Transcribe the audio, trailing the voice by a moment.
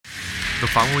The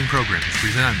following program is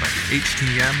presented by the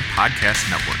HTM Podcast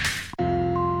Network.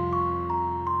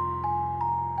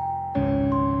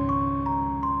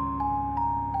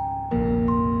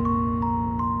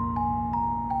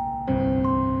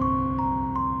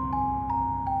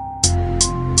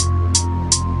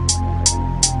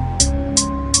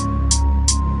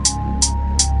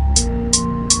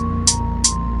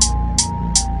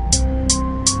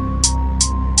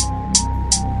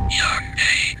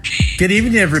 Good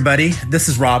evening, everybody. This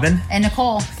is Robin. And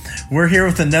Nicole. We're here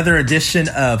with another edition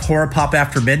of Horror Pop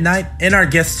After Midnight. And our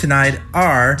guests tonight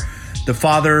are the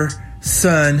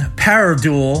father-son power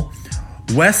duel,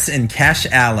 Wes and Cash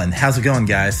Allen. How's it going,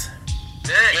 guys?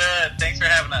 Good. Thanks for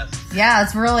having us. Yeah,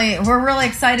 we're really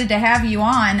excited to have you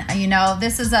on. You know,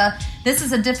 this is a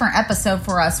different episode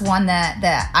for us, one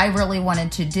that I really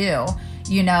wanted to do.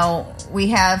 You know, we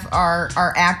have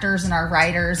our actors and our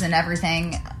writers and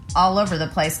everything all over the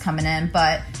place coming in,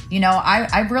 but you know,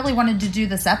 I really wanted to do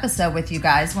this episode with you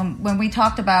guys. When we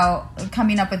talked about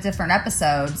coming up with different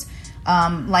episodes,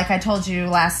 like I told you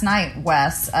last night,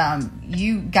 Wes,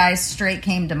 you guys straight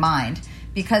came to mind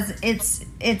because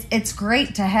it's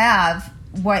great to have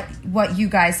what you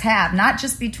guys have, not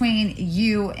just between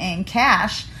you and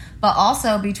Cash, but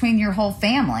also between your whole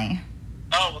family.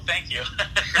 Oh, well, thank you.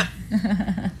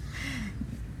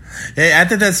 Hey, I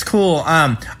think that's cool.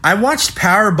 I watched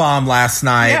Powerbomb last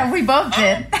night. Yeah, we both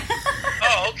did.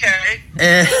 Oh, okay.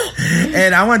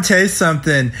 And I want to tell you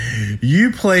something.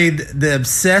 You played the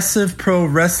obsessive pro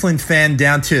wrestling fan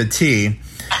down to a T.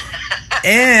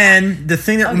 And the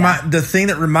thing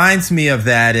that reminds me of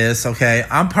that is, okay,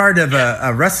 I'm part of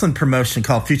a wrestling promotion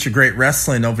called Future Great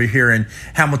Wrestling over here in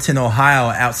Hamilton, Ohio,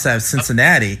 outside of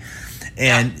Cincinnati.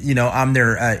 And, you know, I'm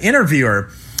their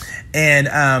interviewer.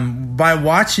 And by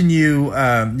watching you,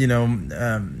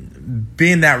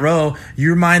 be in that role,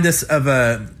 you remind us of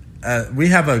we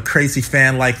have a crazy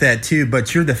fan like that too,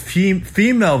 but you're the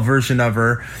female version of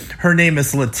her. Her name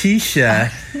is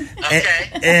Letitia. Okay.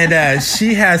 And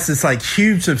she has this like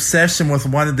huge obsession with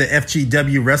one of the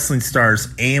FGW wrestling stars,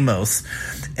 Amos.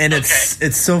 And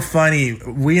it's so funny.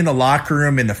 We in the locker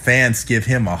room and the fans give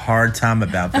him a hard time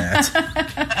about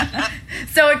that.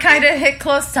 So it kind of hit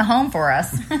close to home for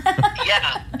us.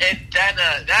 Yeah,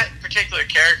 that particular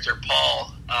character,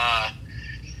 Paul,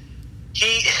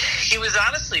 he was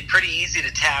honestly pretty easy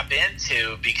to tap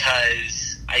into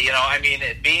because,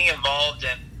 being involved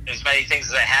in as many things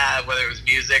as I have, whether it was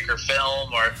music or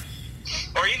film or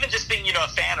even just being, a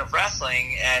fan of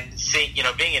wrestling and seeing,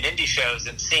 being in indie shows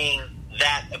and seeing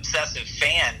that obsessive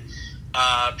fan,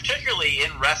 particularly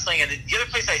in wrestling, and the other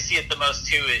place I see it the most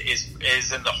too is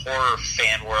in the horror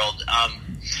fan world.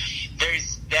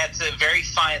 That's a very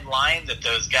fine line that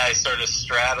those guys sort of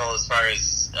straddle as far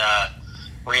as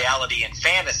reality and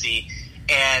fantasy,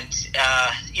 and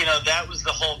that was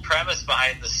the whole premise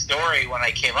behind the story when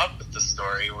I came up with the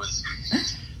story was,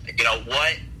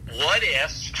 what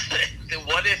if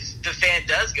the fan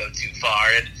does go too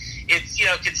far? And it's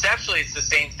conceptually it's the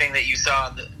same thing that you saw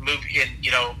in the movie in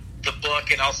the book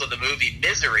and also the movie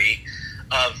Misery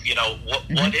of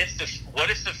what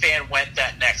if the fan went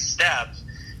that next step,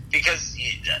 because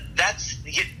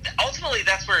ultimately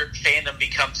that's where fandom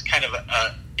becomes kind of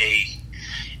a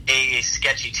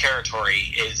sketchy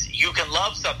territory. Is you can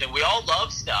love something, we all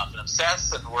love stuff and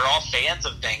obsess and we're all fans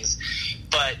of things,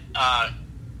 but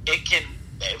it can,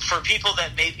 for people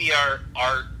that maybe are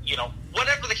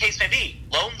whatever the case may be,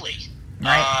 lonely,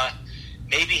 right.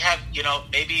 Maybe have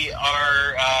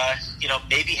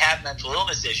maybe have mental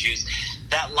illness issues.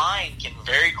 That line can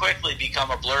very quickly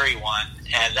become a blurry one,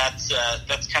 and that's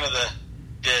kind of the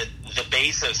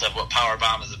basis of what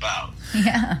Powerbomb is about.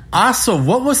 Yeah. Also,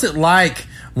 what was it like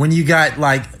when you got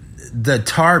like the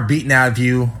tar beaten out of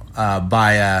you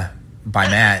by Matt? Well,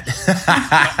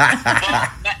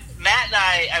 Matt and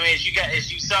I mean,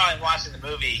 as you saw in watching the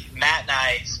movie, Matt and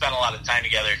I spent a lot of time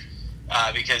together.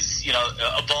 Because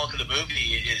a bulk of the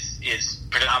movie is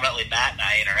predominantly Matt and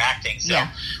I interacting, so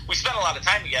yeah. We spent a lot of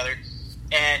time together,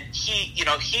 and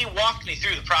he walked me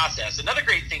through the process. Another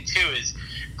great thing too is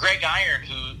Greg Iron,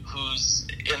 who's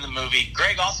in the movie.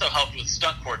 Greg also helped with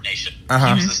stunt coordination. Uh-huh.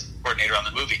 He was the stunt coordinator on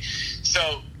the movie,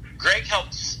 so Greg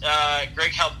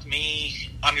helped me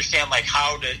understand like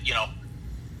how to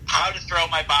throw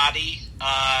my body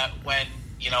when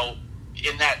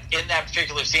in that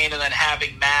particular scene, and then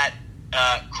having Matt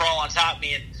crawl on top of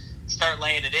me and start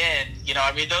laying it in.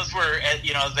 Those were, as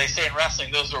they say in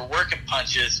wrestling, those were working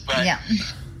punches, but yeah.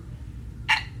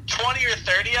 20 or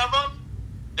 30 of them,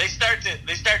 they start to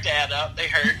add up. They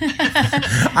hurt.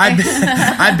 I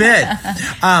bet.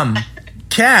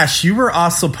 Cash, you were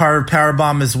also part of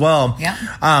Powerbomb as well. Yeah.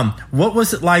 What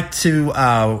was it like to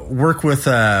work with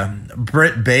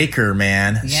Britt Baker,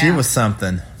 man? Yeah. She was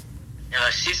something.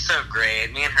 She's so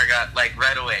great. Me and her got, like,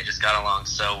 right away, just got along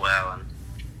so well. And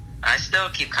I still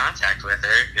keep contact with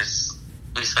her because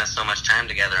we spent so much time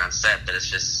together on set that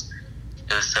it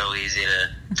was so easy to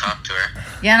talk to her.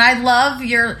 Yeah, and I love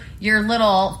your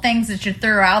little things that you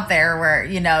threw out there where,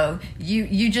 you know,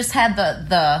 you just had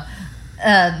the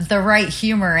right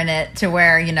humor in it to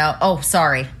where, you know, oh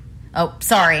sorry,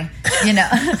 you know.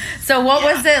 So what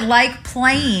was it like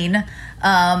playing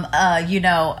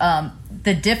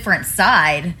the different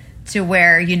side to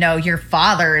where, you know, your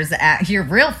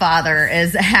real father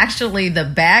is actually the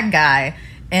bad guy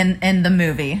in the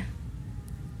movie?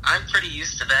 I'm pretty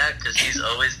used to that because he's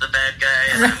always the bad guy,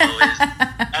 and I'm always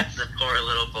that's the poor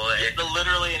little boy.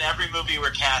 Literally in every movie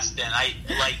we're cast in,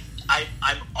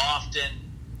 I'm often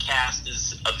cast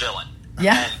as a villain.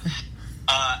 Yeah.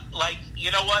 And, like, you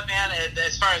know what, man?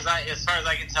 As far as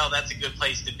I can tell, that's a good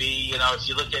place to be. You know, if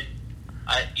you look at,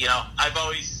 I've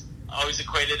always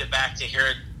equated it back to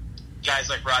hearing guys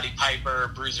like Roddy Piper, or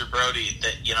Bruiser Brody.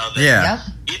 That, you know,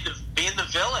 being the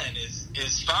villain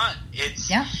is fun.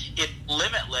 It's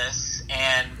limitless,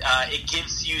 and it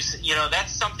gives you, you know,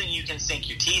 that's something you can sink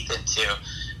your teeth into.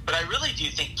 But I really do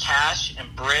think Cash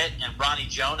and Britt and Ronnie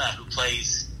Jonah, who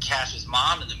plays Cash's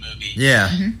mom in the movie,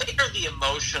 they are the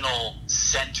emotional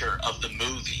center of the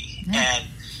movie. And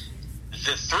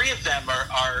the three of them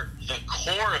are the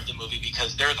core of the movie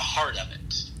because they're the heart of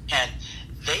it. And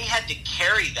they had to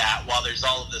carry that while there's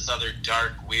all of this other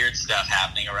dark, weird stuff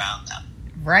happening around them.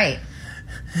 Right.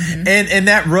 And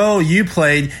that role you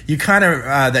played, you kind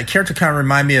of that character kind of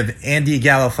remind me of Andy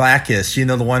Galifianakis. You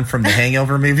know, the one from the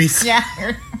Hangover movies. Yeah.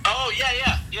 Oh yeah.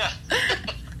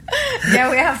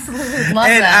 Yeah, we absolutely love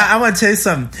and that. I want to tell you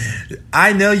something.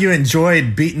 I know you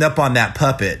enjoyed beating up on that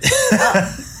puppet.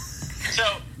 So,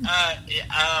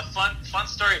 fun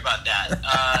story about that.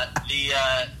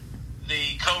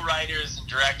 The co-writers and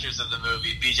directors of the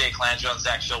movie, B.J. Colangelo and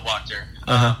Zach Showalter,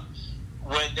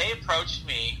 when they approached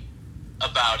me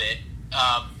about it,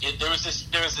 there was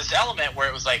this element where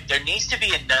it was like, there needs to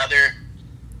be another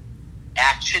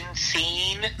action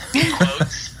scene, in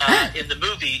quotes, in the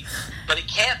movie, but it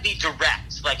can't be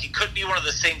direct. Like, it could be one of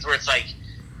those things where it's like,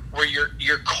 where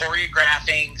you're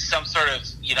choreographing some sort of,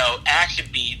 you know, action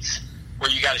beats where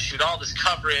you got to shoot all this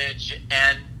coverage,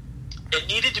 and it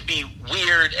needed to be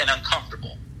weird and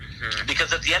uncomfortable.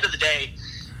 Because at the end of the day,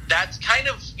 that's kind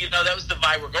of, you know, that was the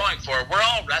vibe we're going for. We're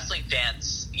all wrestling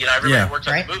fans. You know, everybody worked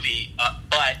on the movie,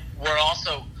 but we're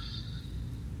also,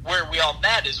 where we all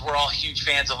met is we're all huge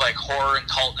fans of, like, horror and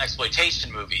cult and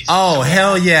exploitation movies. Oh, so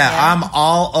hell yeah. I'm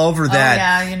all over that.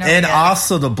 Oh, yeah, you know, and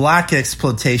also the black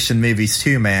exploitation movies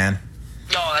too, man.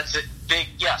 No, that's a big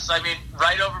yes. I mean,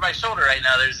 right over my shoulder right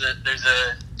now, there's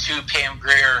a 2 Pam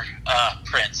Grier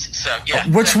prints. So yeah.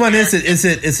 Which one is it?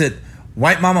 Is it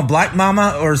White Mama, Black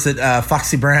Mama, or is it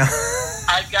Foxy Brown?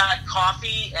 I've got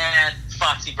Coffee and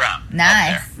Foxy Brown.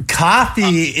 Nice.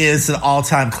 Coffee is an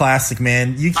all-time classic,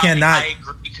 man. You cannot.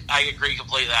 I agree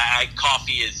completely.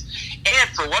 Coffee is, and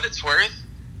for what it's worth,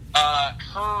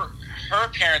 her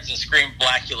appearance in Scream,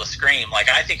 Blackula Scream, like,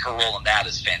 I think her role in that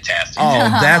is fantastic. Oh,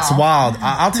 that's wild.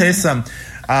 I'll tell you something.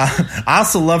 I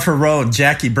also love her role in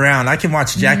Jackie Brown. I can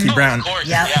watch Jackie Brown. Of course.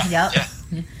 Yep. Yeah.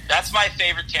 That's my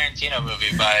favorite Tarantino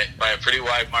movie by a pretty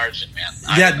wide margin, man.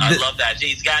 I love that.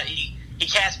 He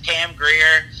cast Pam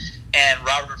Grier and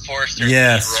Robert Forster in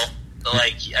the role. So,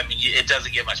 like, I mean, it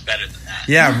doesn't get much better than that.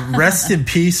 Yeah, rest in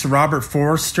peace, Robert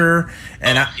Forster.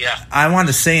 And I want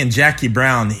to say in Jackie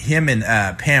Brown, him and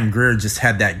Pam Grier just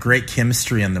had that great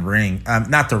chemistry in the ring.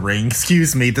 Not the ring,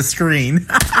 excuse me, the screen.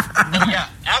 Yeah,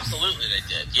 absolutely they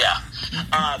did, yeah.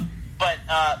 But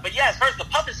yeah, as far as the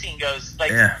puppet scene goes,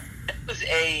 like, it was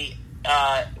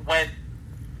when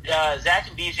Zach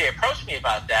and BJ approached me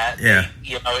about that,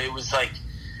 it was like,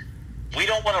 we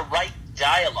don't want to write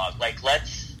dialogue. Like,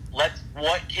 let's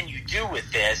what can you do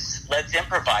with this? Let's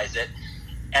improvise it.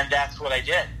 And that's what I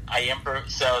did.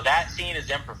 So that scene is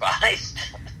improvised.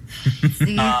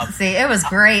 See, it was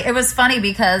great. It was funny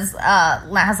because I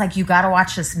was like, you got to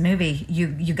watch this movie.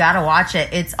 You got to watch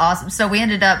it. It's awesome. So we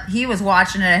ended up, he was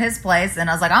watching it at his place, and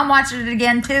I was like, I'm watching it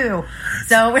again too.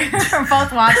 So we were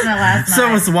both watching it last night. So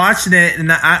I was watching it, and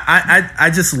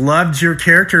I just loved your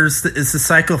characters as a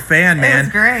Psycho fan, man. It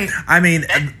was great. I mean,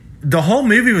 the whole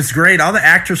movie was great. All the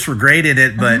actors were great in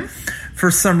it, but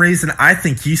for some reason, I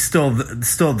think you stole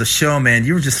the show, man.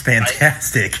 You were just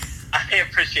fantastic. I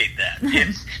appreciate that.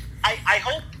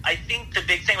 I think the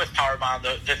big thing with Powerbomb,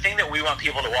 the thing that we want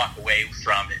people to walk away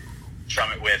from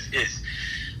it with is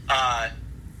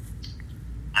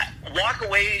walk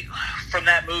away from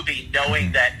that movie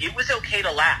knowing that it was okay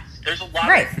to laugh. There's a lot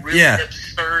of really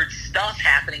absurd stuff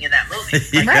happening in that movie.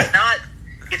 Like,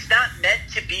 it's not meant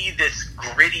to be this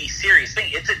gritty, serious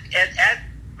thing. It's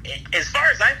as far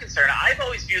as I'm concerned, I've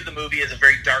always viewed the movie as a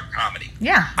very dark comedy.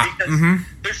 Yeah. Because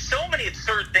there's so many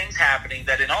absurd things happening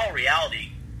that in all reality,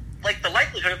 like, the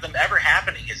likelihood of them ever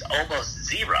happening is almost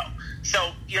zero.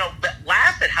 So, but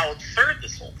laugh at how absurd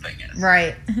this whole thing is.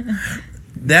 Right.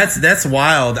 That's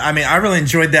wild. I mean, I really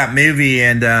enjoyed that movie,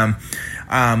 and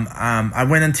I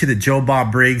went into the Joe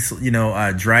Bob Briggs,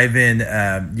 drive-in,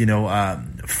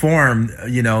 forum,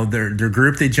 their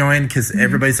group they joined, because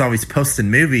everybody's always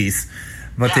posting movies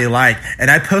what they like, and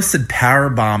I posted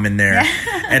Powerbomb in there,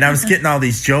 and I was getting all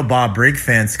these Joe Bob Briggs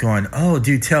fans going, "Oh,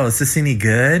 dude, is this any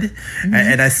good?"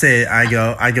 And I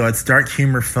go, it's dark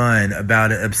humor fun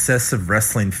about an obsessive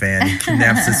wrestling fan who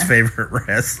kidnaps his favorite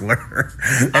wrestler.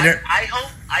 I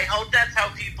hope that's how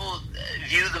people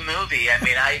view the movie. I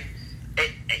mean,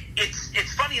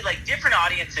 it's funny, like, different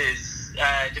audiences,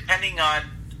 depending on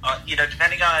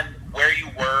where you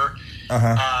were.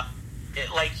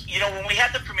 When we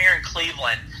had the premiere in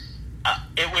Cleveland,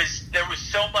 there was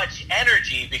so much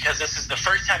energy because this is the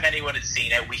first time anyone had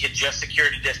seen it. We had just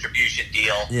secured a distribution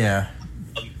deal. Yeah.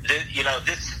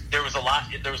 There was a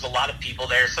lot of people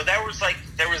there, so there was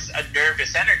a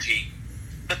nervous energy.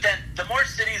 But then the more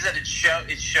cities that it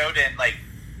showed in, like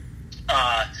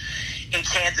in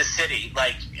Kansas City,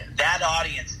 like, that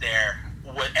audience there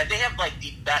and they have, like,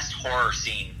 the best horror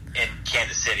scene in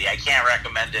Kansas City. I can't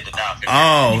recommend it enough.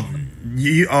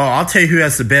 I'll tell you who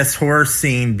has the best horror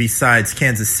scene besides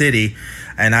Kansas City,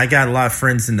 and I got a lot of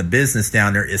friends in the business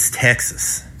down there, is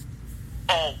Texas.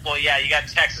 Oh, well, yeah, you got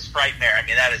Texas Fright there. I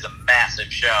mean, that is a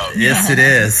massive show. Yes, it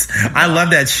is. I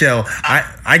love that show.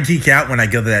 I geek out when I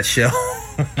go to that show.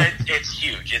 It's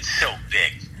huge. It's so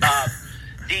big.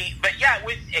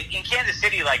 In Kansas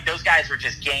City, like, those guys were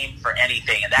just game for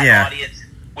anything, and that audience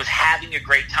was having a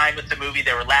great time with the movie.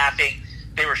 They were laughing.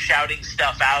 They were shouting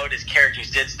stuff out as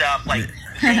characters did stuff. Like,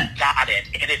 they got it,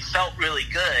 and it felt really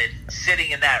good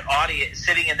sitting in that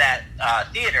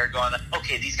theater, going,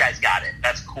 "Okay, these guys got it.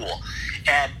 That's cool."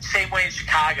 And same way in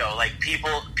Chicago, like, people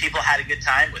had a good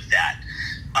time with that.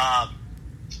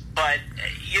 But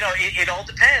it all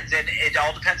depends, and it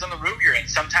all depends on the room you're in.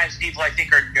 Sometimes people, I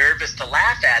think, are nervous to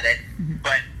laugh at it,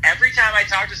 but every time I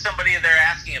talk to somebody and they're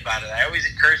asking about it, I always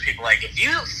encourage people, like, if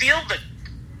you feel the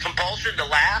compulsion to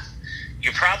laugh,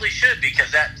 you probably should, because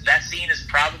that scene is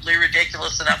probably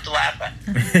ridiculous enough to laugh at.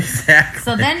 Exactly.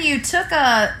 So then you took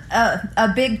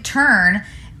a big turn,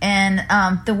 and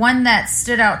the one that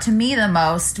stood out to me the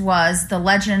most was The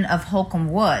Legend of Holcomb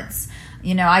Woods.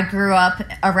 I grew up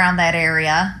around that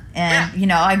area,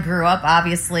 and, I grew up,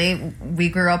 obviously, we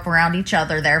grew up around each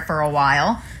other there for a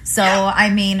while. So, I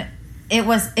mean, it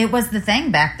was the thing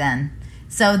back then.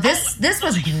 So this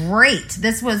was great.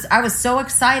 I was so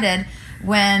excited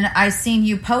when I seen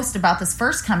you post about this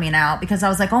first coming out, because I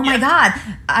was like, oh my God,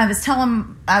 I was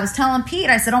telling Pete,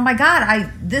 I said, oh my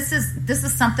God, this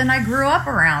is something I grew up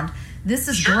around. This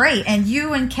is great. And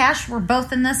you and Cash were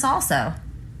both in this also.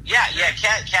 Yeah.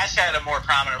 Cash had a more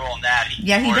prominent role in that. He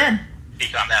did.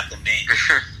 Speak on that than me.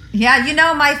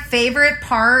 Yeah, my favorite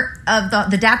part of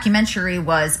the documentary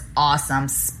was awesome,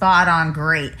 spot on,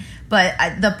 great. But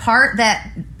the part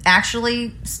that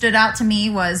actually stood out to me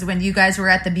was when you guys were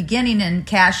at the beginning, and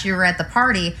Cash, you were at the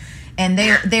party, and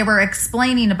they were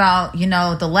explaining about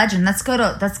the legend. Let's go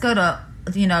to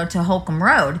to Holcomb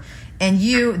Road. And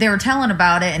they were telling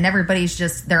about it, and everybody's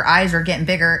just, their eyes are getting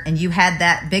bigger, and you had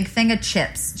that big thing of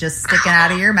chips just sticking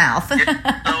out of your mouth. It's so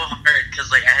hard,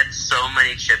 because, like, I had so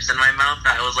many chips in my mouth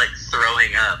that I was, like,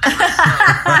 throwing up.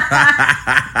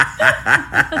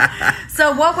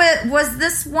 So what was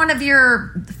this one of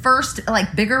your first,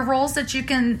 like, bigger roles that you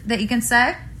can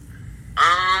say?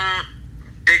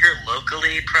 Bigger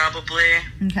locally, probably.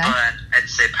 Okay. But I'd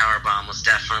say Powerbomb was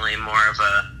definitely more of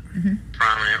a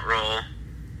prominent role.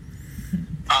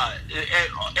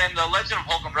 And The Legend of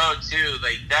Holcomb Road too,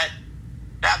 like that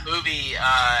movie,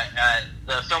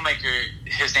 the filmmaker,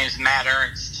 his name's Matt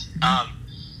Ernst.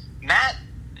 Matt,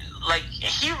 like,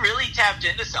 he really tapped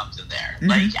into something there.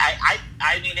 Like,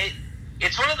 I mean,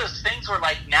 it's one of those things where,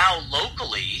 like, now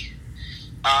locally,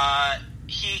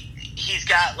 he's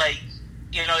got, like,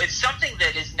 it's something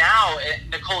that is now,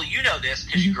 Nicole, you know this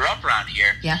because you grew up around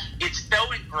here. Yeah. It's so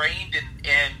ingrained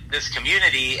in this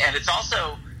community, and it's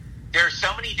also, there are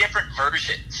so many different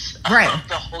versions of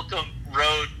the Holcomb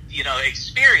Road,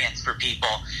 experience for people.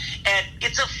 And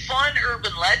it's a fun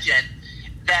urban legend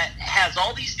that has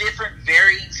all these different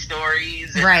varying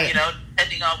stories, and,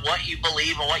 depending on what you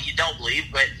believe and what you don't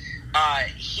believe. But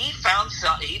he found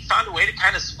a way to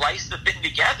kind of splice the thing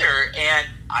together, and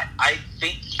I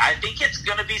think it's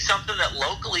going to be something that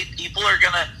locally people are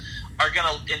gonna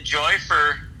enjoy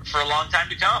for a long time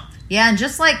to come. Yeah, and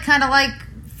just kind of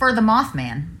for the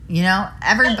Mothman,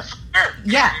 Sure.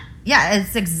 Yeah,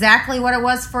 it's exactly what it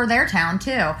was for their town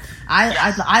too.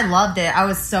 I loved it. I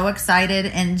was so excited,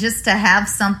 and just to have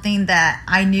something that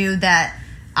I knew that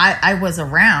I was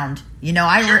around.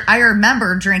 I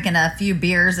remember drinking a few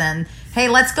beers and, hey,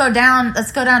 let's go down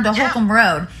to Holcomb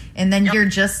Road. And then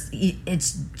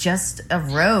it's just a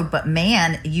road. But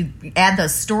man, you add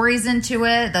those stories into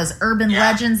it, those urban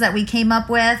legends that we came up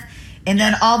with. And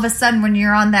then all of a sudden when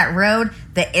you're on that road,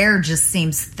 the air just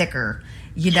seems thicker.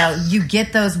 You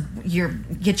get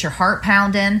get your heart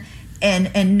pounding.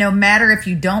 And no matter if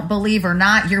you don't believe or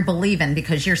not, you're believing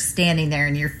because you're standing there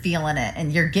and you're feeling it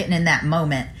and you're getting in that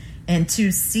moment. And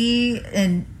to see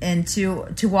and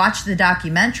to watch the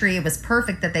documentary, it was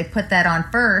perfect that they put that on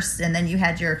first, and then you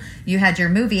had your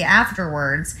movie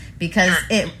afterwards because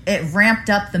it ramped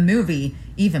up the movie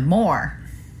even more.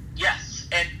 Yes,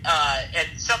 and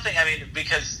something,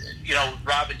 because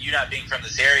Robin, you not being from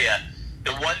this area,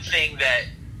 the one thing that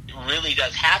really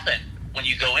does happen when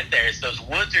you go in there is those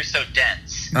woods are so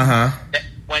dense that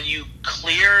when you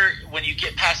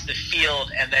get past the field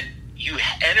and then you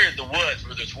enter the woods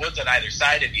where there's woods on either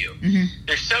side of you,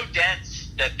 they're so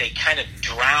dense that they kind of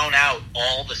drown out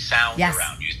all the sound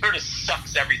around you. It sort of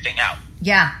sucks everything out.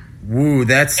 Yeah. Woo,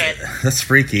 that's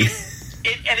freaky.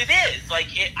 It is.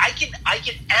 I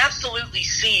can absolutely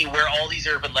see where all these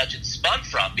urban legends spun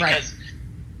from, because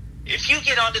if you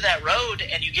get onto that road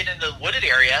and you get into the wooded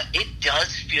area, it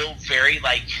does feel very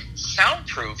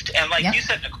soundproofed. And you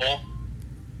said, Nicole,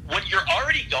 when you're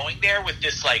already going there with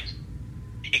this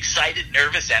excited,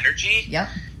 nervous energy. Yep.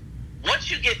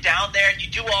 Once you get down there and you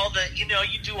do all the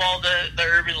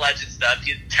urban legend stuff,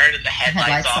 you turn the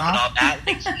headlights off and all that.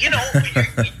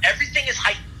 Everything is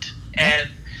heightened, and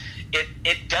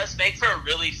it does make for a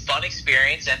really fun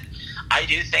experience. And I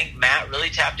do think Matt really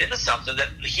tapped into something that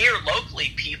here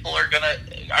locally people are gonna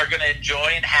enjoy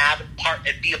and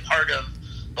and be a part of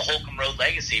the Holcomb Road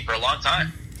legacy for a long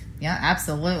time. Yeah,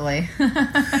 absolutely.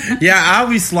 Yeah, I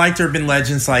always liked urban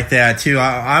legends like that too.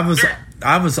 I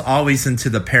was always into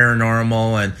the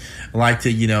paranormal and like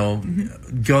to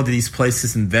go to these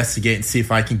places, investigate, and see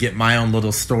if I can get my own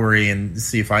little story and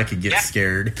see if I could get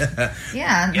scared.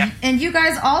 Yeah, and you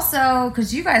guys also,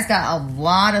 because you guys got a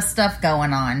lot of stuff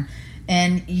going on.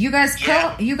 And you guys, you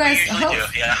got your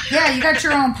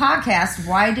own podcast.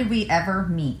 Why Did We Ever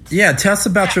Meet? Yeah, tell us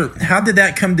about how did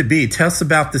that come to be? Tell us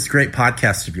about this great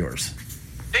podcast of yours.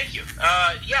 Thank you.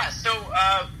 So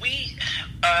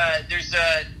there's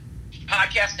a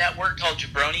podcast network called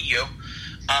Jabroni U,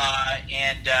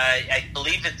 and I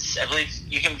believe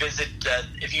you can visit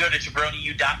if you go to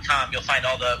jabroniu.com, you'll find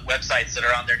all the websites that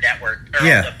are on their network or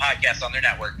all the podcasts on their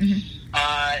network. Mm-hmm.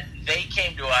 They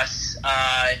came to us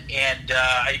and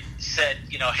I said,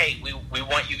 hey, we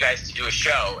want you guys to do a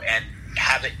show and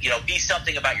have it, be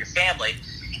something about your family.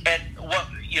 And what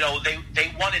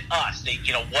they wanted us. They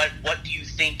what do you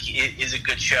think is a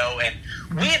good show? And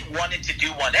we had wanted to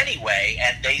do one anyway,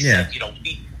 and they said,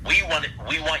 we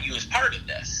want you as part of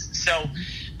this. So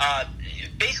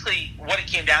basically, what it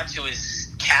came down to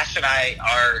is Cash and I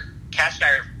are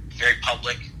very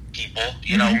public people,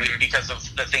 because of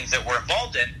the things that we're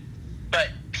involved in. But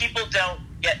people don't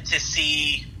get to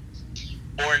see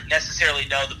or necessarily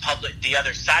know the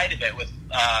other side of it with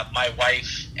my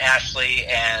wife Ashley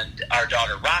and our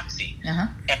daughter Roxy. Uh-huh.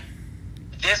 And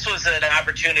this was an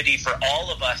opportunity for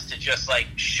all of us to just let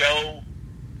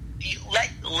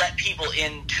people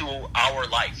into our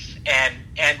life, and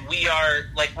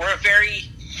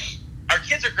our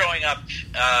kids are growing up.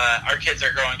 Our kids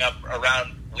are growing up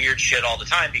around weird shit all the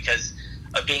time because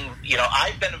of being,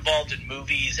 I've been involved in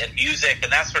movies and music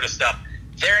and that sort of stuff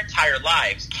their entire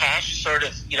lives. Cash sort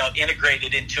of,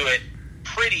 integrated into it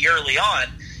pretty early on.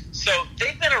 So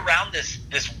they've been around this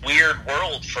weird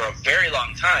world for a very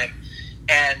long time.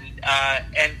 And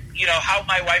how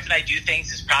my wife and I do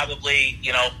things is probably,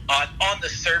 on the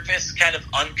surface kind of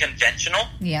unconventional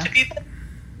to people.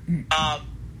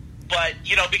 But,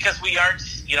 because we aren't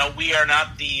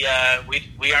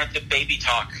the baby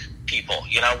talk people,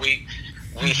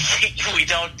 we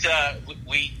don't,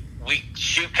 we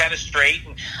shoot kind of straight,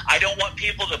 and I don't want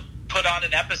people to put on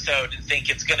an episode and think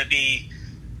it's going to be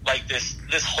like this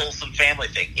wholesome family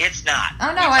thing. It's not.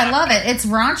 Oh no, I love it. It's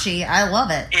raunchy. I love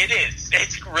it. It is.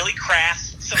 It's really crass.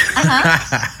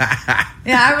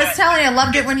 Yeah, I was telling you, I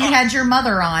loved it when you had your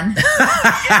mother on. And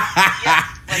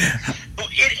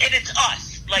it's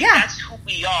us. Like, that's who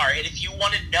we are. And if you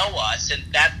want to know us, and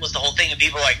that was the whole thing, and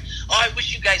people are like, oh, I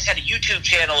wish you guys had a YouTube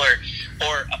channel or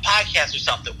a podcast or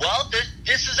something. Well,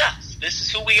 this is us. This is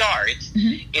who we are.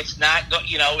 It's not,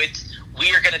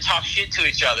 we are going to talk shit to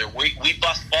each other. We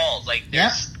bust balls. Like,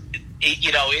 there's,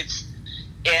 it's,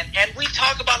 and we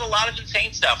talk about a lot of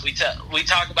insane stuff. We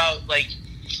talk about, like,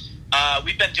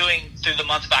 we've been doing, through the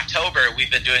month of October, we've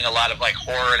been doing a lot of, like,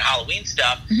 horror and Halloween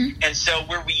stuff. And so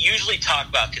where we usually talk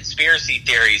about conspiracy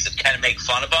theories and kind of make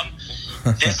fun of them,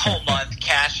 this whole month,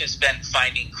 Cash has been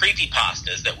finding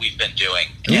creepypastas that we've been doing.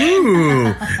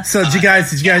 Ooh! So did you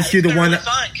guys do the one? Really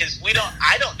fun because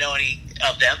I don't know any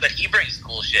of them, but he brings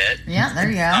cool shit. Yeah, there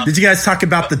you go. Did you guys talk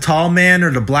about the tall man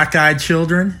or the black-eyed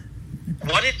children?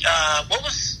 What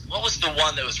was the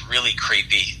one that was really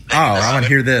creepy? I want to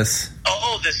hear this.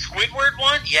 Oh, the Squidward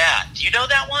one? Yeah. Do you know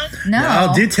that one?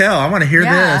 No. Do tell. I want to hear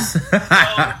this.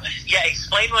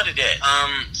 Explain what it is.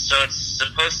 So it's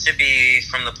supposed to be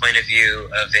from the point of view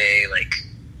of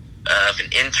of an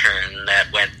intern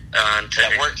that went on to...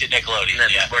 That worked at Nickelodeon.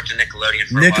 Worked at Nickelodeon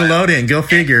for a Nickelodeon, while. Go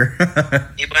figure.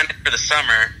 He went in for the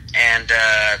summer, and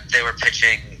they were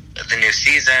pitching the new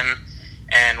season,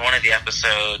 and one of the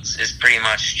episodes is pretty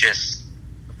much just,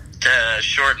 to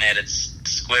shorten it, it's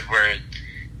Squidward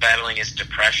battling his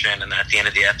depression, and at the end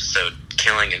of the episode,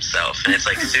 killing himself. And it's,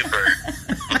 like, super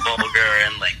vulgar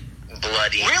and, like,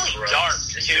 bloody. Really gross. dark,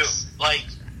 too. Like...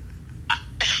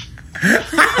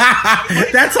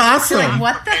 That's awesome. Like,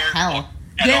 what the hell?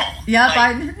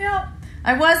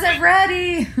 I wasn't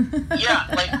ready.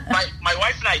 Like my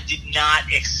wife and I did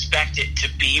not expect it to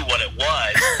be what it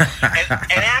was,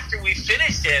 and after we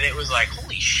finished it, it was like,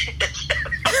 holy shit, it's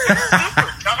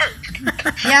super dark.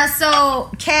 Yeah.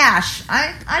 So, Cash,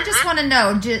 I just want to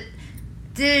know,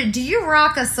 do you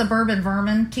rock a Suburban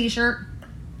Vermin T-shirt?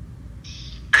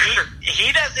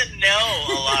 He doesn't know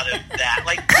a lot of that.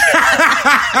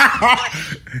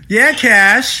 Yeah,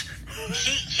 Cash.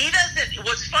 He doesn't.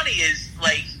 What's funny is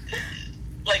like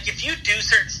if you do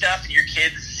certain stuff and your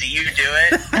kids see you do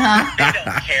it, they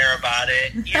don't care about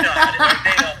it. You know,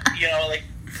 they don't. You know, like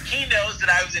he knows that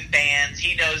I was in bands.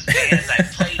 He knows bands I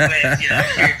played with. You know,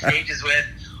 shared stages with.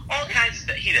 All kinds of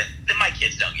stuff. He doesn't. My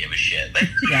kids don't give a shit. Like,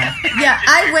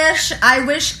 I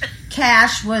wish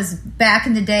Cash was back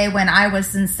in the day when I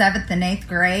was in 7th and 8th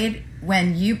grade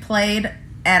when you played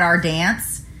at our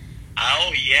dance.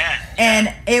 Oh yeah. And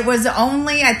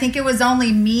I think it was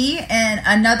only me and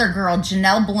another girl,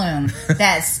 Janelle Bloom,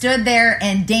 that stood there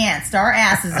and danced our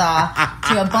asses off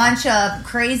to a bunch of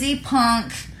crazy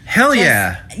punk. Hell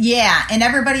yeah. Yeah, and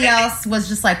everybody else was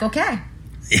just like, okay.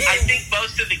 I think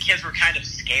most of the kids were kind of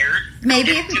scared.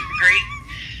 Maybe. To a degree.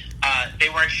 They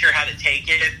weren't sure how to take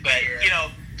it, but, you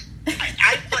know,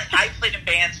 I played in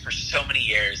bands for so many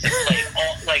years. And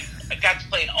I got to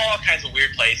play in all kinds of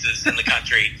weird places in the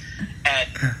country. And,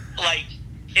 like,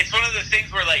 it's one of those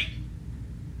things where, like,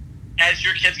 as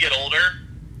your kids get older,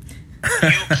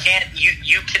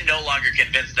 you can no longer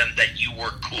convince them that you were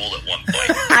cool at one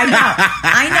point. I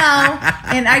know.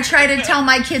 And I try to tell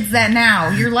my kids that now.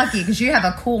 You're lucky because you have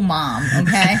a cool mom,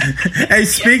 okay? Hey,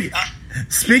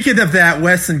 speaking of that,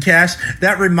 Wes and Cash,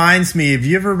 that reminds me, have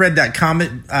you ever read that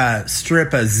comic strip,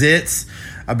 Zits,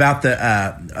 about the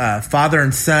father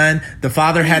and son? The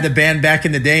father had a band back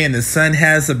in the day, and the son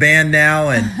has a band now,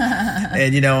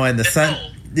 and you know, and the son...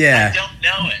 Yeah, I don't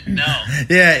know it. No.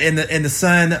 Yeah, and the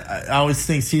son always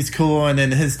thinks he's cool, and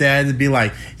then his dad would be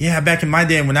like, "Yeah, back in my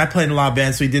day when I played in a lot of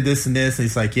bands, we did this and this." And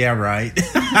he's like, "Yeah, right."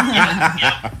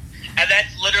 Yeah. And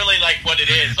that's literally like what it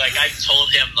is. Like I told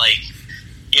him, like,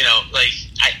 you know, like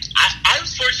I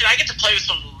was fortunate. I get to play with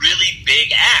some really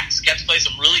big acts. Got to play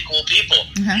some really cool people,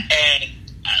 and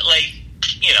like,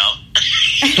 you know.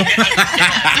 I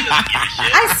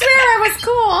swear I was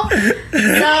cool.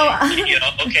 So, you know,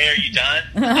 okay, are you done?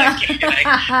 Can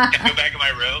I go back in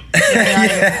my room?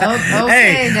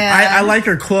 Okay, hey, Dad. I like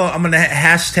her quote. I'm going to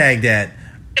hashtag that.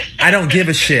 I don't give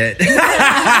a shit.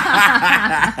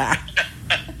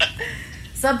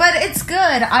 So, but it's good.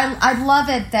 I love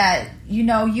it that, you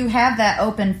know, you have that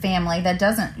open family that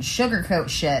doesn't sugarcoat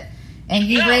shit. And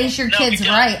you raise your kids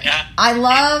right. Yeah. I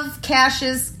love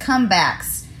Cash's comebacks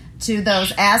to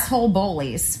those asshole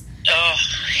bullies. Oh,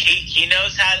 he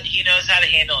knows how to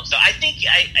handle him. So I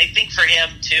think for him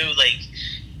too, like,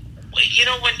 you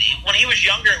know, when he was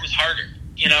younger, it was harder.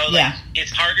 You know, like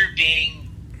it's harder being.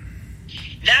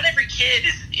 Not every kid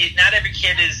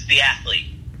is the athlete.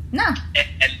 No,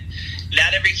 and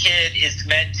not every kid is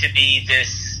meant to be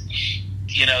this,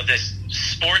 you know, this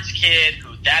sports kid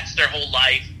who that's their whole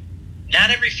life.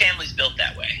 Not every family's built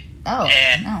that way. Oh,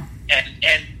 and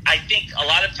I think a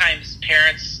lot of times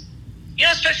parents,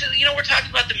 especially, we're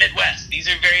talking about the Midwest. These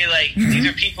are very, these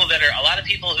are people that are, a lot of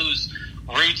people whose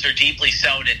roots are deeply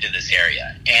sewn into this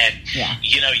area. And,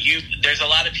 there's a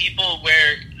lot of people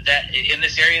that in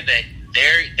this area that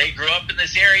they grew up in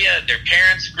this area, their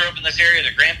parents grew up in this area,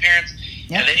 their grandparents,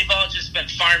 and they've all just been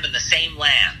farmed in the same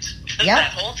land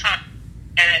that whole time.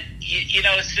 And,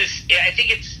 it's just, I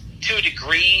think it's to a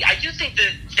degree, I do think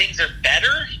that things are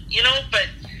better, but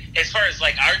as far as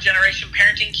our generation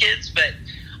parenting kids, but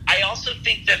I also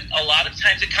think that a lot of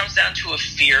times it comes down to a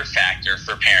fear factor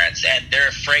for parents, and they're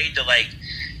afraid to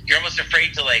you're almost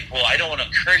afraid to well, I don't want to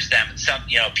encourage them, and some,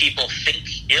 people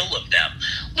think ill of them.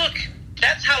 Look,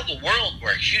 that's how the world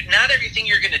works. Not everything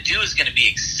you're going to do is going to be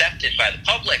accepted by the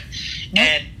public,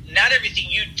 and not everything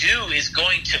you do is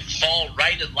going to fall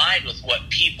right in line with what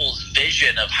people's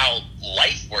vision of how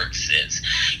life works is.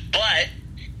 But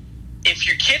if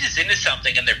your kid is into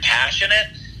something and they're passionate,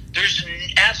 there's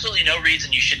absolutely no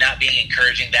reason you should not be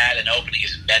encouraging that and opening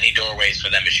as many doorways for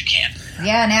them as you can.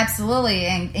 Yeah, and absolutely.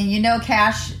 And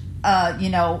Cash,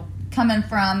 coming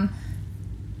from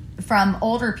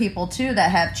older people too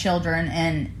that have children,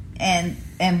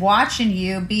 and watching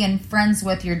you being friends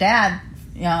with your dad,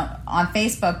 on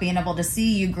Facebook, being able to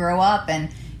see you grow up and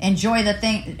enjoying the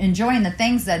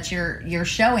things that you're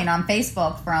showing on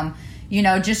Facebook, from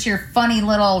just your funny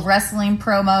little wrestling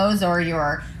promos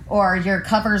or your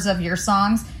covers of your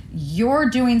songs. You're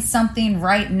doing something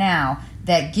right now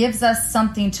that gives us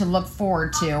something to look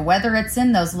forward to, whether it's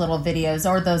in those little videos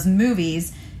or those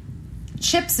movies.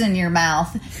 Chips in your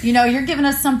mouth, you're giving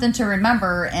us something to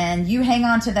remember, and you hang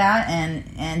on to that,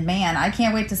 and man, I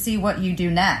can't wait to see what you do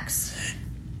next.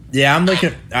 Yeah, I'm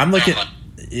looking.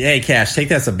 Hey, Cash, take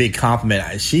that as a big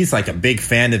compliment. She's a big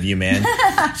fan of you, man.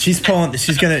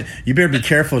 You better be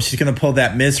careful. She's gonna pull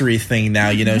that misery thing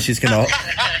now. She's gonna,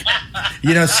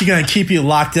 she's gonna keep you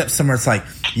locked up somewhere. It's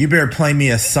you better play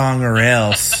me a song or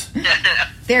else.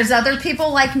 There's other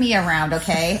people like me around,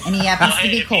 okay? And he happens to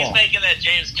be cool. If he's making that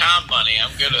James Caan money,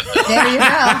 I'm good with it. There you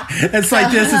go. It's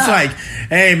like this. It's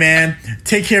hey, man,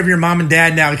 take care of your mom and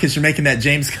dad now because you're making that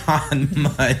James Caan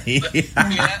money.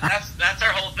 That's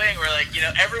our whole thing. We're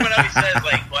everyone always says,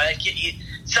 well,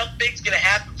 something's going to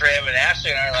happen for him. And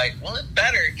Ashley and I are well, it's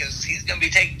better because he's going to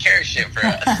be taking care of shit for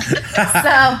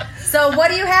us. So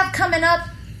what do you have coming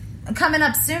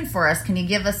up soon for us? Can you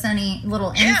give us any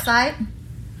little insight?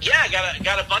 Yeah, I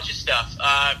got a bunch of stuff.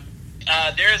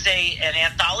 There's an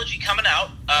anthology coming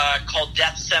out called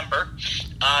Deathcember.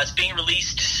 It's being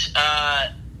released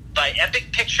by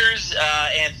Epic Pictures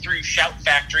and through Shout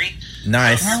Factory.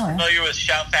 Nice. So if you're familiar with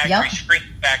Shout Factory, Screen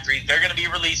Factory, they're going to be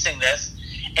releasing this.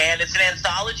 And it's an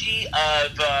anthology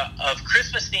of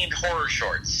Christmas-themed horror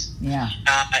shorts. Yeah.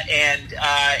 And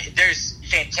there's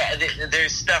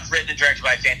stuff written and directed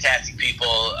by fantastic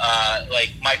people like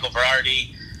Michael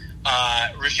Verardi,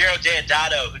 Ruggiero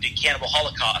Deodato, who did Cannibal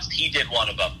Holocaust. He did one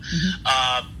of them.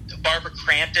 Mm-hmm. Barbara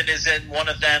Crampton is in one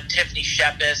of them. Tiffany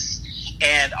Shepis,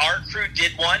 and our crew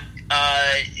did one.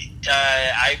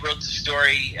 I wrote the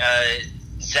story.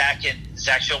 Zach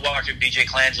Showalker and BJ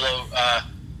Colangelo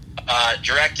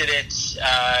directed it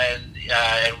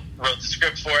and wrote the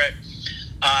script for it.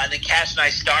 And then Cash and I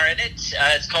star in it.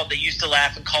 It's called They Used to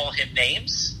Laugh and Call Him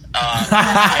Names.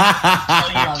 I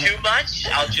won't tell you too much.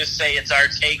 I'll just say it's our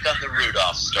take on the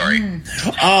Rudolph story.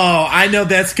 Oh, I know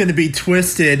that's going to be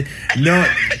twisted.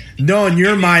 No, in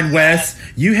your mind, Wes,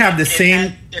 you have the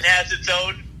same. It has its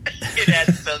own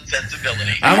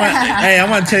sensibility. I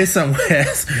want to tell you something,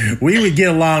 Wes. We would get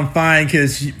along fine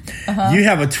because you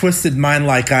have a twisted mind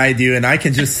like I do, and I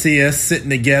can just see us sitting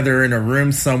together in a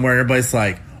room somewhere. And everybody's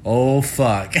like, "Oh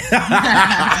fuck."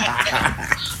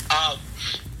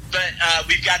 But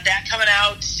we've got that coming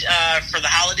out for the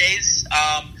holidays.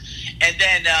 And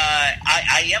then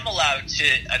I am allowed to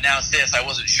announce this. I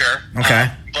wasn't sure. Okay.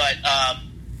 But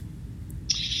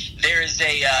there is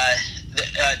a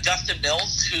Dustin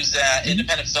Mills, who's an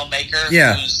independent filmmaker.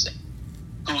 Yeah.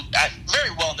 Who very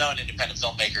well-known independent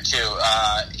filmmaker, too.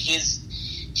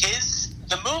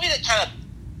 The movie that kind of,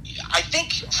 I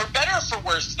think, for better or for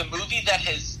worse, the movie that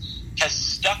has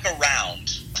stuck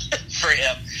around for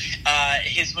him,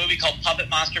 his movie called Puppet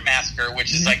Monster Massacre,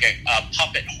 which is like a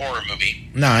puppet horror movie.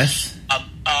 Nice.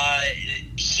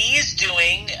 He's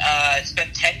doing, it's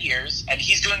been 10 years, and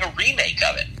he's doing a remake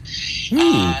of it.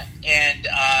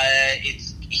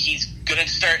 He's going to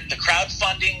start the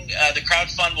crowdfunding. The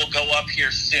crowdfund will go up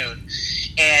here soon.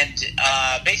 And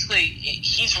basically,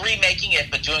 he's remaking it,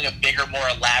 but doing a bigger, more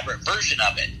elaborate version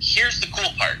of it. Here's the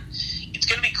cool part. It's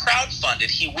going to be crowdfunded.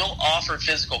 He will offer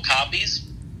physical copies,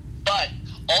 but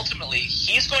ultimately,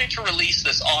 he's going to release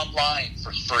this online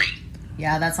for free.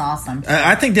 Yeah, that's awesome.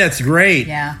 I think that's great.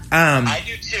 Yeah. I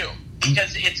do too,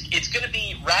 because it's going to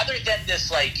be, rather than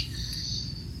this, like,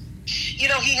 you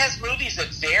know, he has movies that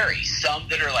vary. Some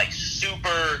that are like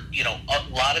super, you know, a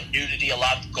lot of nudity, a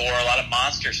lot of gore, a lot of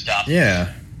monster stuff.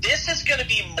 Yeah. This is going to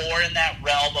be more in that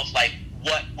realm of like,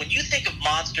 what, when you think of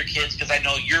Monster Kids, because I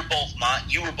know you were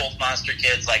both Monster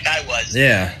Kids like I was.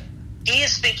 Yeah. He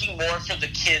is thinking more for the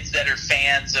kids that are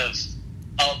fans of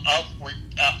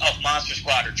Monster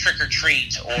Squad or Trick or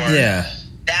Treat, or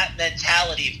that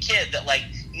mentality of kid that, like,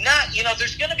 not, you know,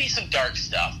 there's going to be some dark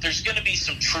stuff. There's going to be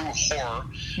some true horror.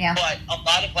 Yeah. But a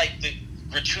lot of, like, the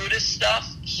gratuitous stuff,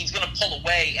 he's going to pull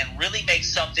away and really make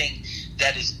something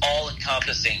that is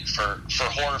all-encompassing for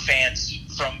horror fans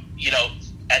from, you know,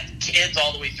 at kids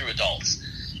all the way through adults.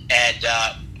 And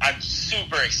I'm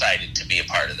super excited to be a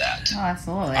part of that. Oh,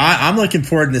 absolutely. I'm looking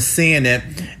forward to seeing it.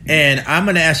 And I'm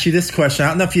going to ask you this question. I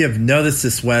don't know if you have noticed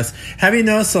this, Wes. Have you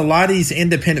noticed a lot of these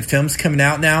independent films coming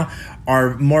out now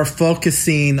are more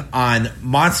focusing on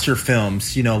monster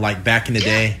films, you know, like back in the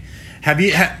day? Have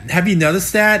you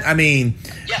noticed that? I mean,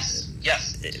 yes.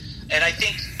 And I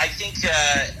think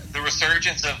the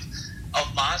resurgence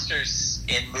of monsters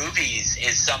in movies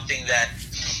is something that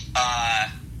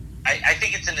I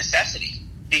think it's a necessity,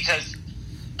 because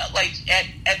like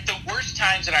at the worst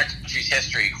times in our country's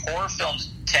history, horror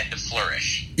films tend to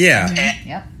flourish.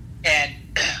 Yeah. And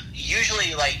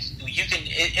usually, like, you can,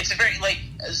 it's a very, like,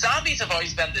 zombies have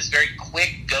always been this very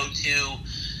quick go-to,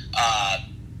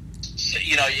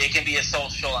 you know, it can be a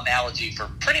social analogy for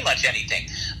pretty much anything.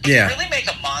 But you really make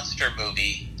a monster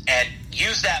movie and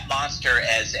use that monster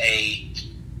as a,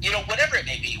 you know, whatever it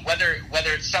may be, whether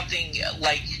it's something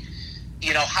like,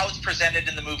 you know, how it's presented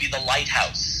in the movie The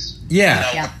Lighthouse.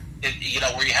 Yeah. You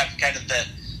know, where you have kind of the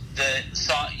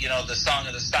song, you know, the Song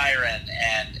of the Siren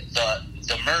and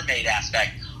the mermaid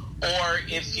aspect, or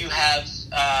if you have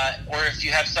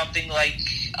something like,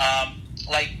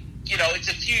 you know, it's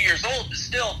a few years old, but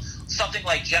still something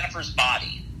like Jennifer's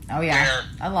Body. Oh yeah, where,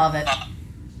 I love it.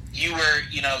 You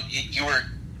were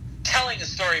telling a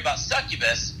story about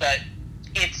succubus, but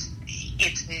it's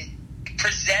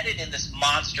presented in this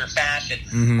monster fashion.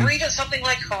 Mm-hmm. Or even something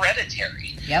like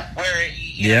Hereditary. Yep. Where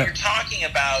you're talking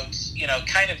about, you know,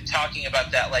 kind of talking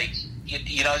about that, like,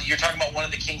 you know, you're talking about one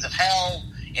of the kings of hell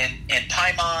in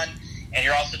Paimon, and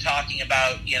you're also talking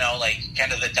about, you know, like,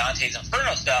 kind of the Dante's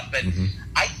Inferno stuff. But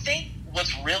I think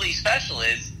what's really special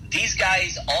is these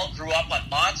guys all grew up on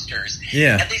monsters,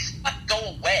 and they still go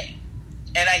away.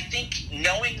 And I think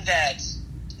knowing that,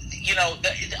 you know,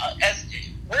 as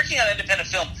working on independent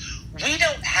film, we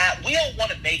don't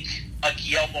want to make a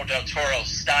Guillermo del Toro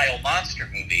style monster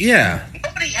movie. Yeah.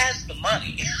 Nobody has the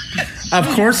money. Of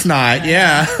course not.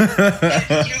 Yeah.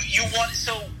 you want,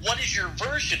 so what is your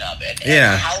version of it?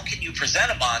 And how can you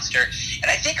present a monster?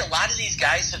 And I think a lot of these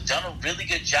guys have done a really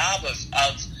good job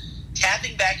of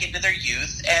tapping back into their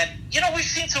youth. And, you know, we've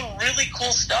seen some really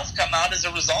cool stuff come out as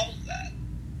a result of that.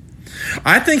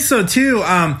 I think so too.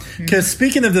 Because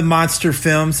speaking of the monster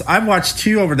films, I've watched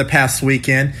 2 over the past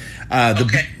weekend.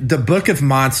 The Book of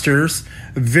Monsters,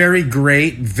 very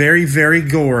great, very, very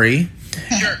gory.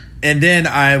 Sure. And then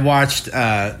I watched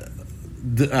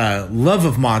the Love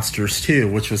of Monsters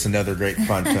too, which was another great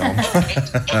fun film.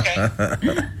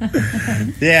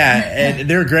 Yeah, and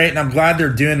they're great, and I'm glad they're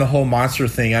doing the whole monster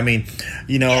thing. I mean,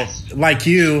 you know, like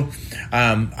you,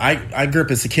 I grew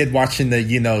up as a kid watching the,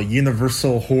 you know,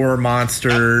 Universal horror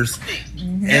monsters,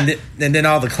 and then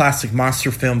all the classic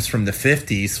monster films from the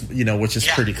 50s, you know, which is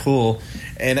pretty cool.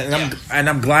 And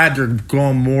I'm glad they're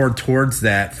going more towards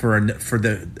that for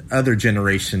the other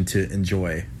generation to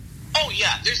enjoy. Oh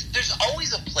yeah, there's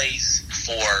always a place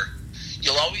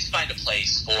you'll always find a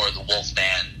place for the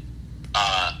Wolfman,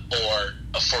 or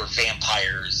for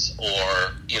vampires,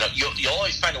 or, you know, you'll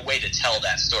always find a way to tell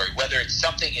that story, whether it's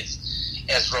something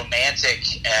as romantic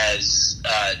as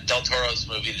Del Toro's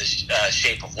movie The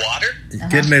Shape of Water.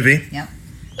 Good movie. Yep.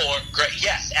 Or great,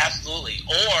 yes, absolutely.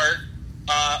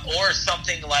 Or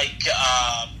something like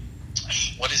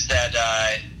what is that?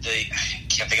 I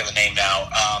can't think of the name now.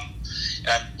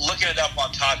 I'm looking it up while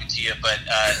I'm talking to you, but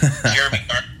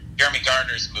Jeremy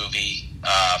Garner's movie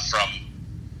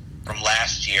from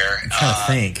last year. I'm trying to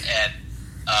think. And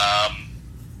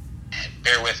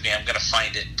bear with me, I'm going to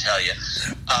find it and tell you.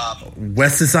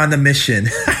 Wes is on the mission.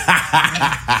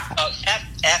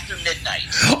 After Midnight.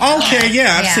 Okay,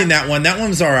 I've seen that one. That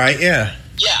one's all right. Yeah.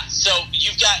 Yeah. So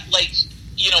you've got, like,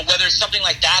 you know, whether it's something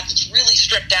like that that's really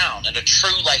stripped down and a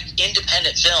true, like,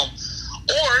 independent film,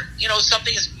 or, you know,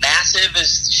 something as massive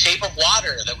as Shape of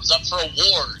Water that was up for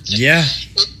awards. Yeah.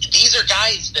 These these are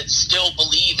guys that still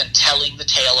believe in telling the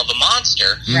tale of a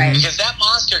monster, Right. because that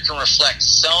monster can reflect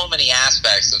so many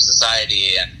aspects of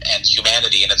society and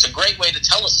humanity, and it's a great way to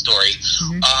tell a story.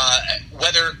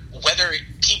 Whether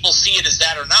people see it as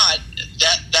that or not,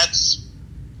 that's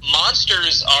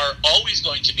monsters are always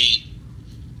going to be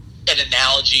an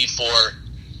analogy for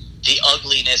the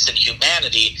ugliness in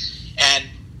humanity, and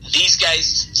these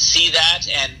guys see that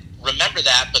and remember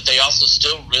that, but they also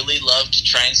still really love to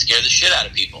try and scare the shit out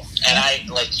of people. And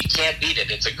you can't beat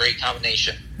it. It's a great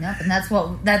combination. Yep, and that's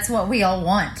what we all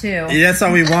want too. Yeah, that's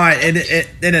all we want.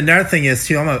 And another thing is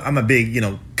too, I'm a big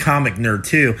comic nerd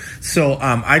too. So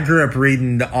I grew up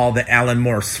reading all the Alan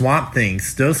Moore Swamp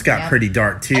Things. Those got pretty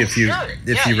dark too if you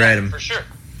read them for sure.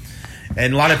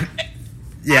 And a lot of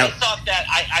I thought that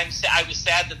I was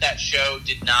sad that show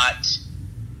did not.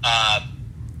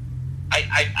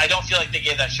 I don't feel like they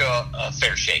gave that show a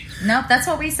fair shake. Nope, that's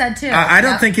what we said too. I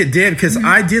don't think it did, because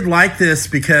I did like this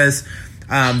because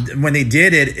when they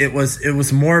did it, it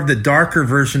was more of the darker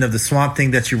version of the Swamp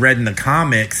Thing that you read in the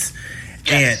comics.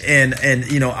 Yes. And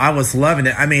I was loving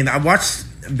it. I mean, I watched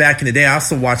back in the day. I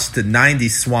also watched the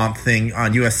 '90s Swamp Thing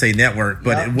on USA Network,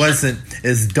 but it wasn't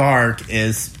as dark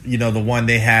as the one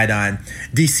they had on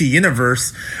DC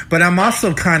Universe. But I'm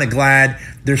also kind of glad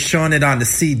they're showing it on the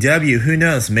CW. Who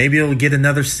knows? Maybe it'll get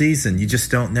another season. You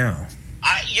just don't know.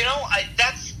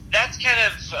 That's kind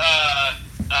of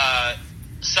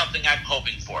something I'm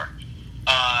hoping for.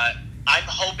 I'm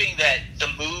hoping that the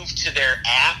move to their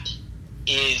app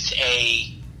is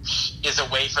a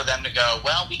way for them to go,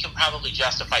 well, we can probably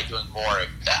justify doing more of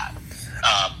that.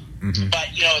 But,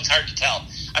 it's hard to tell.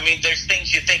 I mean, there's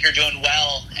things you think are doing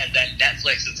well, and then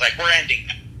Netflix is like, we're ending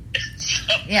them.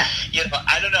 So,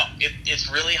 I don't know. It's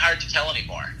really hard to tell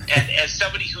anymore. And as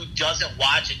somebody who doesn't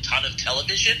watch a ton of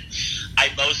television,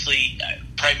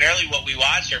 primarily what we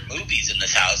watch are movies in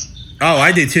this house. Oh,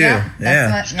 I do too.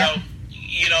 Yeah. So,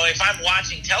 if I'm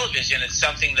watching television, it's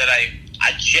something that I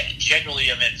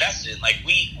genuinely am invested in. Like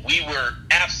we were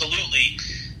absolutely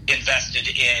invested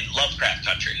in Lovecraft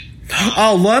Country.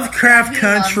 Lovecraft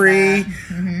Country!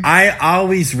 I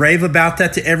always rave about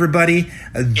that to everybody.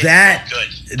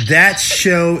 That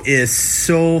show is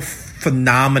so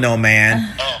phenomenal,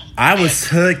 man. I was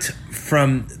hooked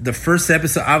from the first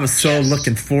episode. I was so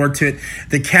looking forward to it.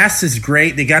 The cast is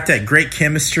great. They got that great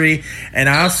chemistry, and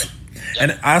I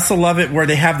also love it where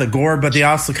they have the gore, but they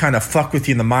also kind of fuck with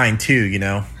you in the mind too.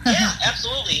 Yeah,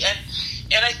 absolutely.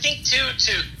 And I think too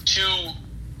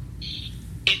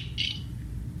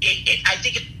I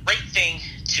think it's a great thing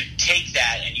to take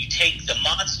that, and you take the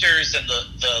monsters and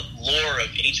the lore of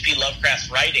H.P.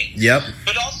 Lovecraft's writing,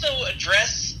 but also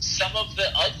address some of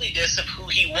the ugliness of who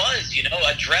he was.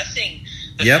 Addressing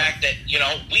the fact that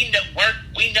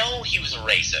we know he was a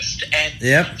racist, and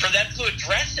for them to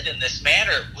address it in this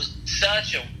manner was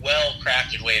such a well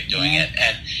crafted way of doing it.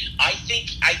 And I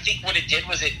think what it did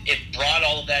was it brought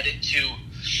all of that into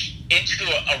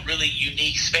a really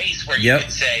unique space where you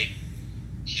could say,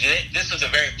 this was a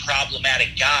very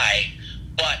problematic guy,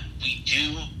 but we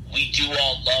do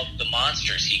all love the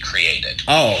monsters he created.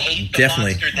 Oh, we hate the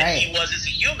definitely. monster that he was as a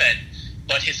human,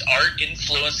 but his art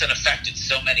influenced and affected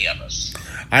so many of us.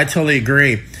 I totally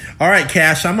agree. All right,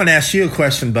 Cash, I'm going to ask you a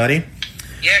question, buddy.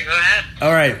 Yeah, go ahead.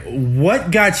 All right,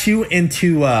 what got you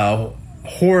into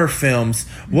horror films?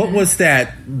 What was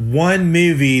that one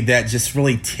movie that just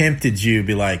really tempted you?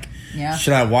 Be like,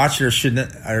 should I watch it or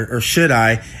should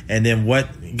I? And then what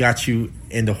got you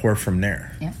into horror from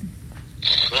there?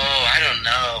 Oh, I don't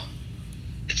know.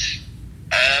 It's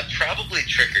probably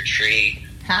Trick or Treat.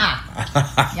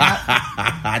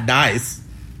 Nice.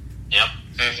 Yep.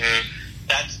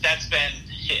 That's been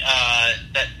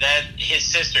that his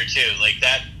sister too. Like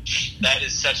that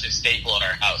is such a staple in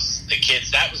our house. The kids,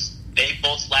 they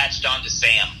both latched on to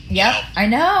Sam. Yep, I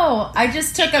know. I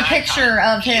just took a picture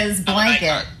of his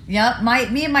blanket. Yep,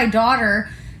 me and my daughter,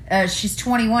 she's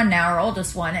 21 now, our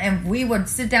oldest one, and we would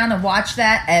sit down and watch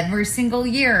that every single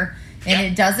year. And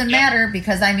it doesn't matter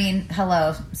because,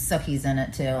 hello, Sookie's in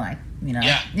it too.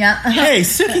 Hey,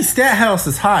 Sookie Stathouse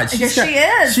is hot. She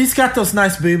is. She's got those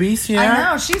nice boobies. Yeah, I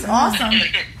know. She's awesome.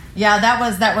 Yeah, that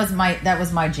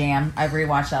was my jam. I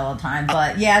rewatch that all the time.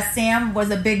 But yeah, Sam was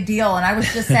a big deal, and I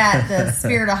was just at the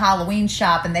Spirit of Halloween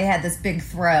shop, and they had this big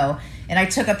throw, and I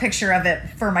took a picture of it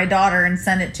for my daughter and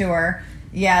sent it to her.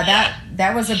 Yeah,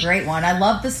 that was a great one. I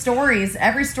love the stories.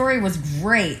 Every story was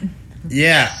great.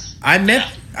 Yeah, I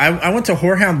went to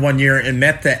Whorehound one year and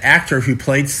met the actor who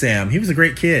played Sam. He was a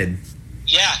great kid.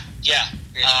 Yeah.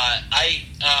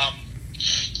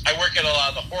 I work at a lot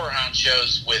of the Whorehound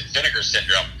shows with Vinegar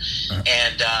Syndrome,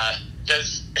 and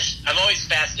I'm always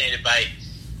fascinated by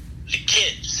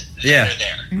kids that Yeah. are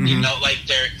there. You know, like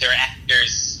they're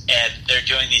actors and they're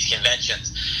doing these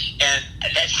conventions, and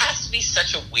that has to be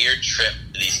such a weird trip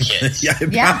for these kids. Yeah,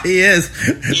 it Yeah. probably is.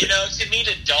 You know, to meet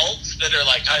adults that are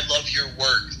like, "I love your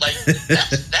work," like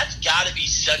that's got to be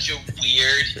such a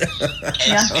weird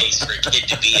headspace for a kid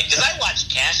to be in. Because I watch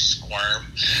Cash squirm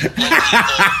when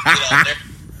people,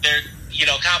 they're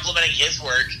complimenting his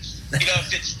work. You know,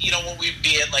 if it's when we'd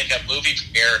be in like a movie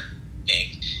premiere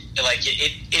thing, like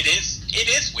it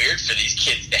is weird for these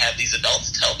kids to have these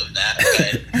adults tell them that.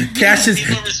 But Cash is,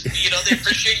 people, they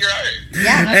appreciate your art.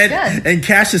 Yeah, that's good. and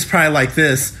Cash is probably like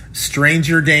this: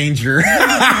 stranger danger.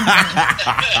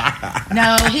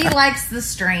 No, he likes the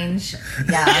strange.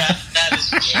 Yeah. Yeah, that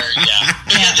is weird. Yeah,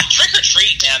 but yeah, the Trick or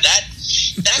Treat, man.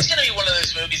 That's gonna be one of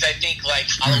those movies I think like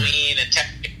Halloween and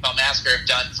Texas Chainsaw Massacre have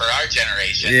done for our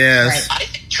generation. Yes. Right. I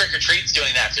think Trick or Treat's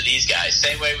doing that for these guys.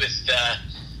 Same way with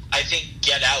I think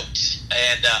Get Out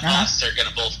and Us are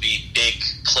gonna both be big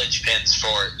clinch pins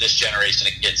for this generation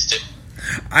of kids too.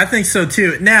 I think so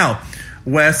too. Now,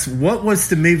 Wes, what was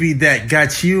the movie that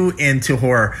got you into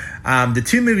horror? The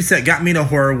two movies that got me into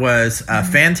horror was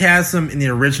Phantasm and the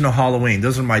original Halloween.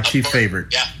 Those are my two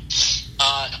favorite. Yeah.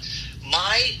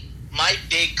 My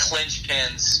big clinch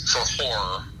pins for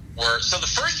horror were, so the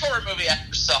first horror movie I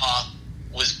ever saw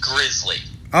was Grizzly.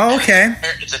 Oh, okay.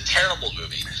 It's a terrible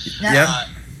movie. Yep.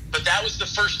 But that was the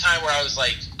first time where I was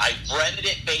like, I rented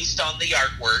it based on the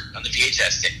artwork on the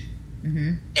VHS tape.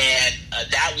 Mm-hmm. And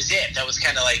that was it. That was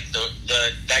kind of like the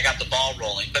that got the ball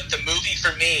rolling. But the movie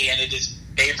for me, and it is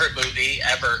favorite movie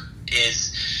ever,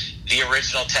 is the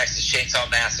original Texas Chainsaw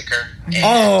Massacre. And,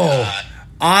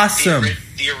 awesome.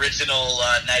 The original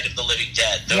Night of the Living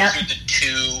Dead. Those are the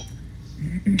two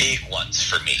big ones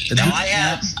for me. Now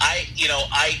I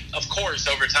of course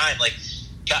over time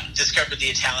discovered the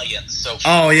Italians. So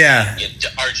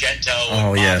Argento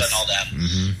and Bob and all that.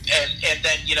 And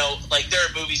then there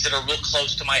are movies that are real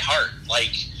close to my heart,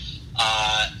 like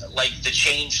The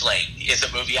Changeling is a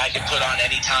movie I can put on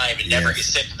any time and never get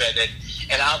sick of it.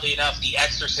 And oddly enough, The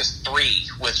Exorcist 3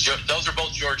 those are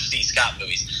both George C. Scott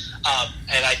movies.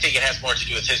 And I think it has more to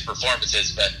do with his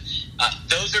performances, but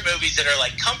those are movies that are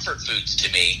like comfort foods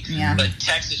to me. Yeah. But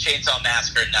Texas Chainsaw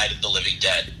Massacre and Night of the Living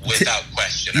Dead, without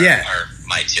question, are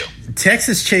my two.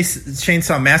 Texas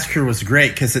Chainsaw Massacre was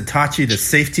great because it taught you the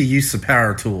safety use of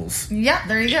power tools. Yep,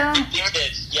 there you go. It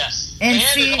did, yes. And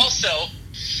it also,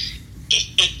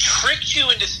 it tricked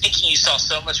you into thinking you saw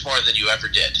so much more than you ever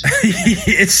did.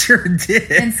 It sure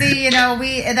did. And see,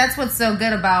 that's what's so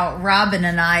good about Robin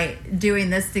and I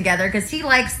doing this together, because he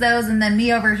likes those, and then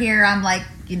me over here, I'm like,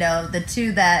 the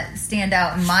two that stand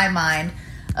out in my mind,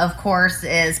 of course,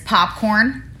 is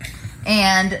Popcorn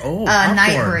and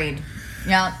Nightbreed.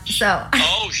 Yeah, so.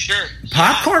 Oh, sure.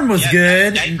 Popcorn was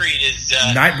good. Nightbreed is.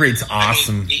 Nightbreed's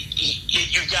awesome.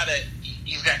 You've got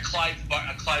Clive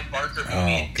Barker movie.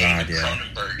 And David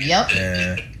Cronenberg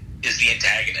is the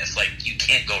antagonist. Like, you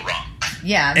can't go wrong.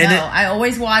 Yeah, I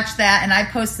always watch that, and I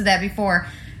posted that before.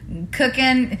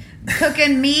 Cooking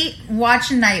meat,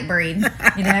 watching Nightbreed.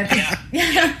 I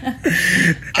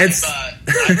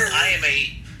am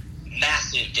a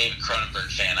massive David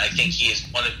Cronenberg fan. I think he is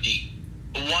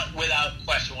without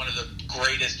question, one of the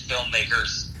greatest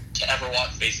filmmakers to ever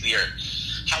walk the face of the earth.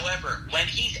 However, when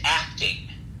he's acting,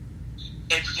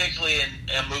 and particularly in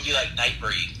a movie like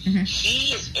Nightbreed,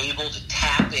 he is able to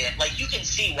tap in. Like, you can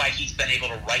see why he's been able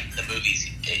to write the movies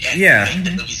and make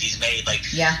the movies he's made, like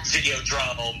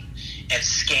Videodrome and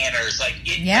Scanners. Like,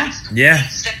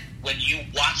 it's when you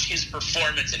watch his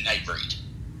performance in Nightbreed.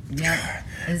 Yeah,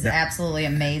 it's absolutely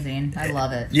amazing. I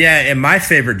love it. Yeah, and my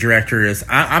favorite director is,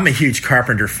 I'm a huge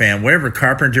Carpenter fan. Whatever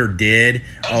Carpenter did,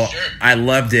 I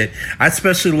loved it. I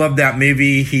especially loved that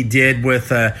movie he did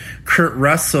with Kurt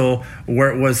Russell,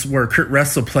 where Kurt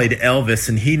Russell played Elvis,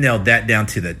 and he nailed that down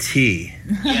to the T.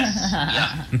 Yes,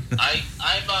 yeah.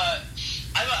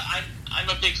 I'm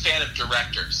a big fan of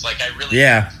directors. Like, I really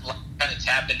kind of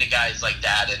tap into guys like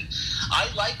that, and I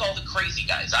like all the crazy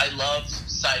guys. I love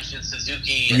Seijun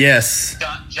Suzuki, and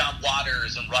John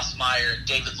Waters, and Russ Meyer, and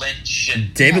David Lynch.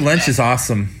 And David Lynch is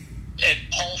awesome. And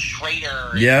Paul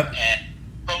Schrader, and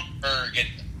Cronenberg, and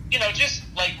just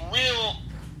like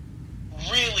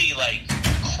really like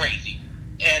crazy.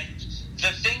 And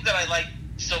the thing that I like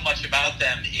so much about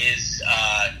them is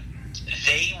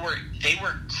they were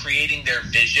creating their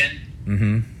vision,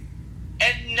 and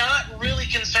not really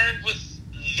concerned with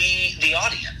the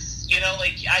audience.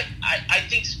 I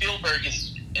think Spielberg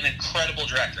is an incredible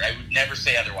director. I would never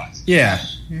say otherwise. Yeah.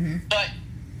 But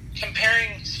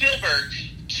comparing Spielberg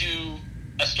to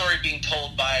a story being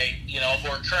told by, a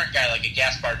more current guy like a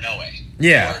Gaspar Noé.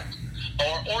 Yeah.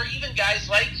 or even guys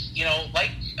like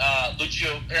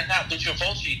Lucio, or not Lucio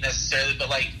Fulci necessarily, but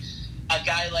like a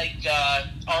guy like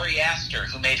Ari Aster,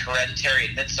 who made Hereditary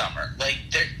and Midsommar. Like,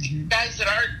 they're guys that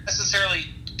aren't necessarily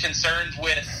concerned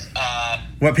with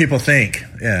what people think.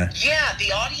 Yeah,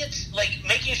 the audience, like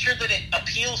making sure that it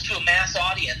appeals to a mass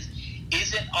audience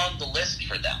isn't on the list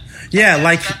for them. Yeah,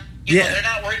 they're yeah,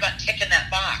 not worried about ticking that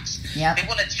box. Yep. They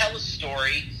want to tell a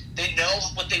story. They know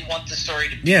what they want the story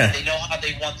to be. Yeah. They know how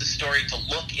they want the story to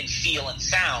look and feel and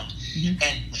sound.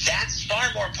 And that's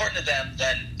far more important to them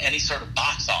than any sort of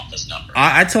box office number.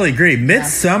 I totally agree.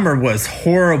 Midsommar was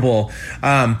horrible.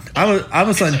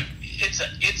 It's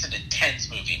an intense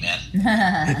movie,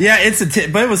 man. Yeah,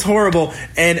 but it was horrible.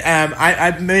 And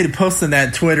I made a post on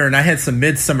that Twitter, and I had some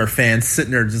Midsommar fans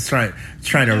sitting there just trying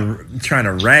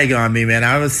to rag on me, man.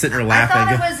 I was sitting there laughing.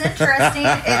 I thought it was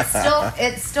interesting.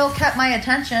 It still kept my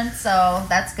attention, so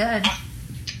that's good.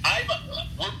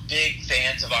 We're big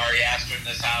fans of Ari Aster in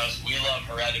this house. We love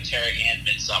Hereditary and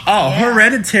Midsommar. Oh, Yeah.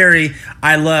 Hereditary,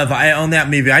 I love. I own that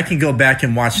movie. I can go back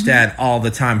and watch that all the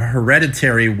time.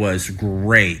 Hereditary was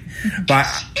great. And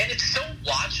it's so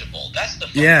watchable. That's the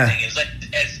funny thing. Is like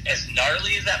as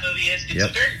gnarly as that movie is, it's a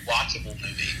very watchable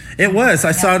movie. It was.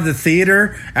 I saw it at the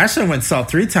theater. Actually, I went and saw it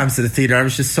 3 times at the theater. I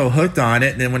was just so hooked on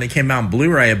it. And then when it came out on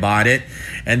Blu-ray, I bought it.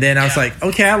 And then I was like,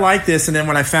 okay, I like this. And then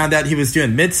when I found out he was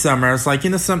doing Midsommar, I was like,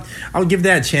 I'll give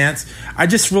that a chance. I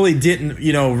just really didn't,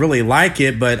 really like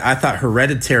it. But I thought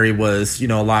Hereditary was, a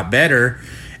lot better.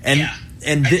 And I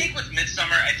think with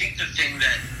Midsommar, I think the thing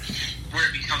where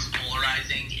it becomes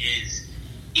polarizing is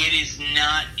it's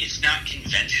not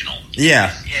conventional.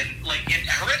 Yeah. And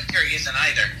Hereditary isn't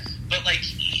either. But like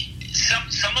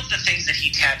some of the things that he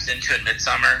taps into in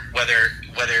Midsommar, whether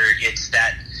it's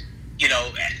that,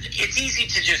 it's easy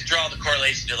to just draw the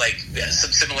correlation to like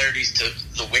some similarities to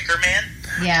The Wicker Man.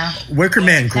 Yeah. Wicker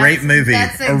Man, great movie.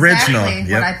 That's original.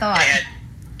 Exactly what I thought.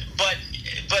 But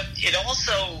it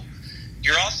also,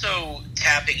 you're also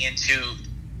tapping into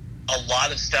a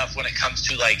lot of stuff when it comes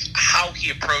to like how he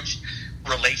approached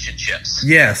relationships.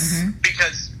 Yes.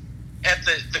 Because at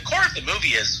the core of the movie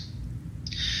is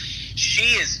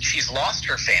she's lost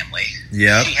her family.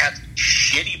 Yeah. She has a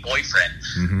shitty boyfriend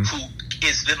who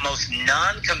is the most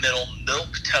non-committal,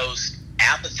 milquetoast,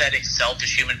 apathetic,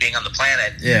 selfish human being on the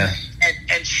planet. Yeah.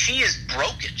 And she is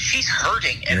broken. She's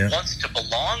hurting and wants to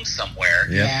belong somewhere.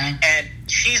 Yeah. And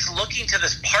she's looking to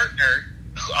this partner,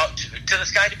 to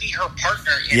this guy to be her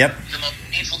partner in the most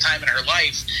painful time in her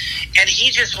life. And he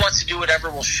just wants to do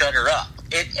whatever will shut her up.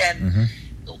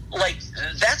 Like,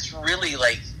 that's really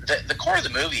like the core of the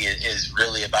movie is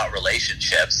really about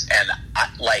relationships. And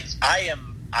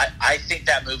I think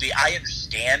that movie, I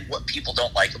understand what people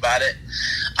don't like about it.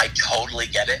 I totally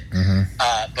get it.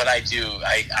 But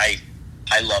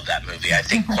I love that movie. I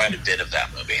think quite a bit of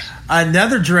that movie.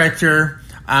 Another director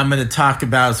I'm going to talk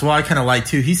about as well, I kind of like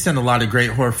too. He's done a lot of great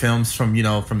horror films from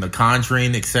The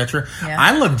Conjuring, etc. Yeah.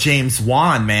 I love James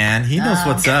Wan, man. He knows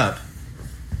what's up.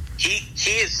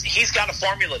 He's got a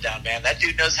formula down, man. That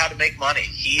dude knows how to make money.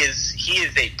 He is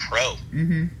a pro.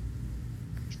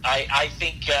 I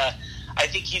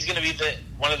think he's going to be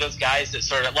one of those guys that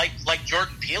sort of like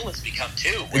Jordan Peele has become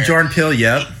too. Jordan Peele,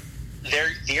 yep.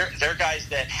 They're guys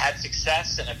that had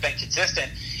success and have been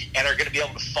consistent and are going to be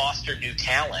able to foster new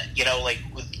talent. Like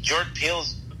with Jordan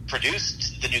Peele's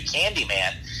produced the new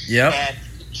Candyman, and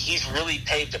he's really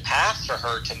paved a path for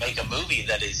her to make a movie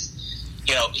that is,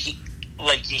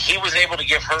 he was able to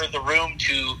give her the room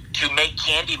to make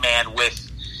Candyman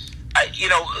with,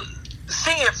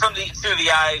 seeing it through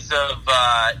the eyes of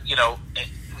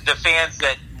the fans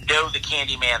that know the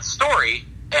Candyman story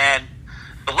and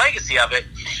the legacy of it,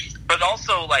 but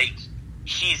also like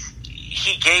he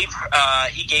gave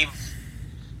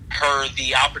her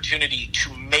the opportunity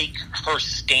to make her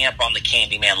stamp on the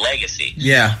Candyman legacy.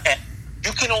 Yeah, and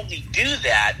you can only do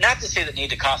that. Not to say that Nia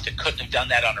DaCosta couldn't have done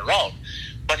that on her own,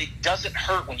 but it doesn't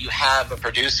hurt when you have a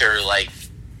producer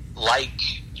like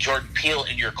Jordan Peele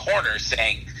in your corner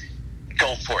saying,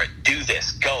 go for it, do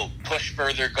this, go, push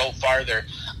further, go farther,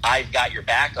 I've got your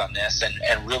back on this,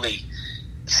 and really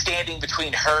standing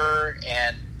between her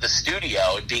and the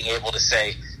studio and being able to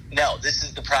say, no, this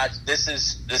is the project, this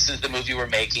is the movie we're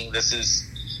making, this is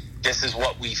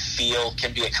what we feel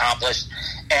can be accomplished.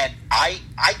 And I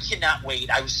cannot wait.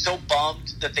 I was so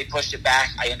bummed that they pushed it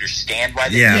back. I understand why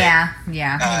they did. Yeah,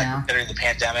 I know. During the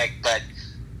pandemic, but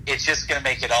it's just going to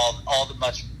make it all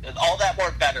that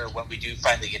more better when we do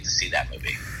finally get to see that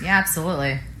movie. Yeah,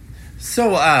 absolutely.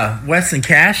 So, Wes and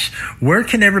Cash, where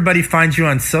can everybody find you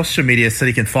on social media so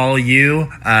they can follow you,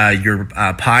 your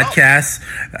podcast,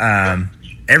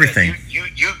 everything?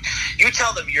 You You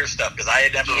tell them your stuff because I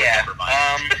never remember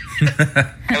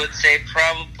mine. I would say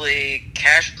probably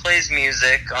Cash Plays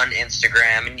Music on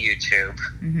Instagram and YouTube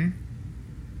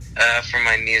for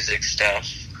my music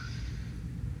stuff.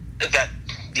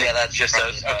 That's just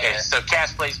those. Okay, so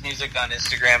Cash Plays Music on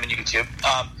Instagram and YouTube.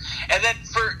 And then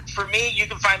for me, you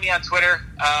can find me on Twitter.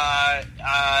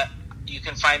 You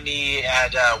can find me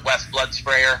at West Blood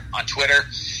Sprayer on Twitter.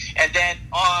 And then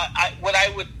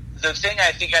the thing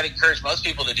I think I'd encourage most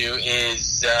people to do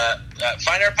is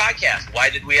find our podcast. Why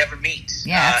Did We Ever Meet?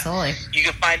 Yeah, absolutely. You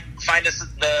can find us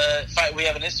we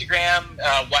have an Instagram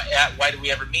at Why Did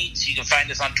We Ever Meet. You can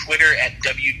find us on Twitter at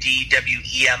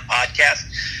WDWEM Podcast.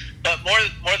 But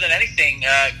more than anything,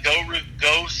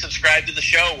 go subscribe to the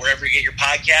show wherever you get your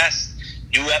podcasts.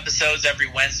 New episodes every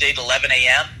Wednesday at 11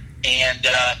 a.m. And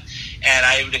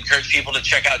I would encourage people to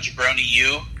check out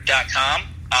jabroniu.com.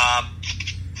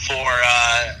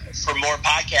 For more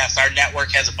podcasts. Our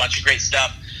network has a bunch of great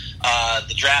stuff.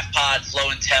 The Draft Pod, Flow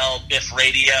and Tell, Biff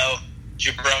Radio,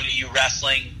 Jabroni U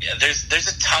Wrestling. There's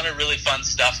a ton of really fun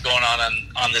stuff going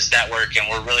on this network, and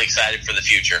we're really excited for the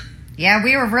future. Yeah,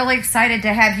 we were really excited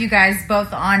to have you guys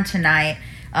both on tonight.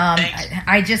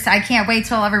 I can't wait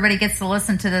till everybody gets to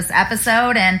listen to this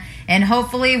episode, and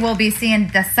hopefully we'll be seeing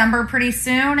December pretty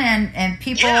soon, and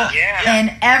people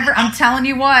I'm telling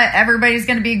you what, everybody's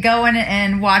going to be going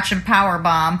and watching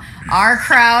Powerbomb. Our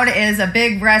crowd is a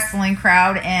big wrestling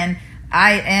crowd, and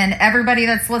everybody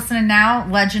that's listening now,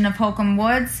 Legend of Holcomb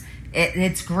Woods,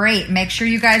 it's great. Make sure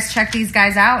you guys check these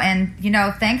guys out, and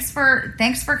thanks for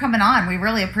coming on. We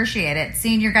really appreciate it,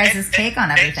 seeing your guys' take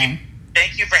on everything.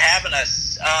 Thank you for having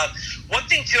us. One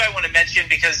thing, too, I want to mention,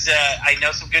 because I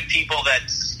know some good people that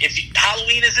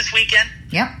Halloween is this weekend.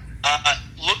 Yep.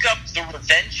 Look up the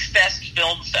Revenge Fest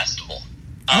Film Festival.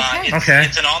 Okay.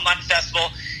 It's an online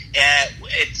festival.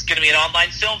 It's going to be an online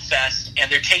film fest,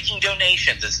 and they're taking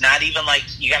donations. It's not even like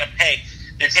you got to pay.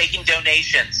 They're taking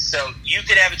donations. So you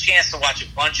could have a chance to watch a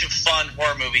bunch of fun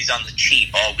horror movies on the cheap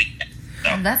all weekend.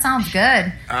 So, that sounds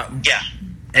good. Yeah.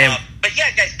 But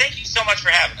yeah, guys, thank you so much for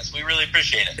having us. We really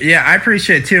appreciate it. Yeah, I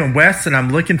appreciate it too. And Wes, and I'm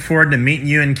looking forward to meeting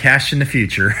you and Cash in the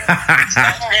future.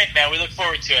 Sounds great, man. We look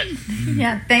forward to it.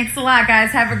 Yeah, thanks a lot,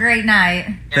 guys. Have a great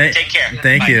night. Take care.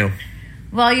 Thank you.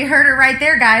 Well, you heard it right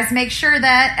there, guys. Make sure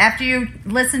that after you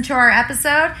listen to our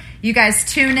episode, you guys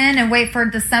tune in and wait for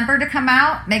December to come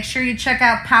out. Make sure you check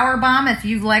out Powerbomb if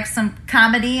you like some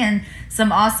comedy and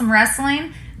some awesome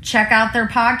wrestling. Check out their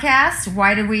podcast,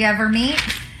 Why Did We Ever Meet?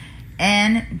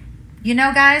 And,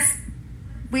 guys,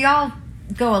 we all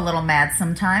go a little mad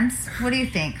sometimes. What do you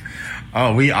think?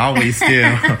 Oh, we always do.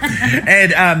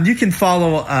 And you can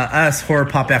follow us, Horror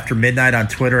Pop After Midnight, on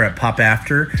Twitter at Pop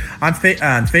After, on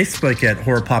Facebook at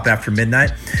Horror Pop After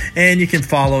Midnight. And you can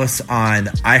follow us on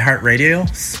iHeartRadio,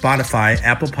 Spotify,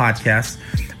 Apple Podcasts,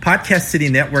 Podcast City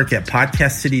Network at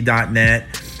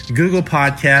podcastcity.net, Google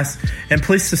Podcasts, and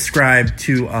please subscribe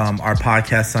to our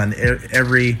podcasts on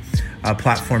every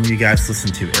platform you guys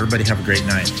listen to. Everybody have a great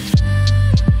night.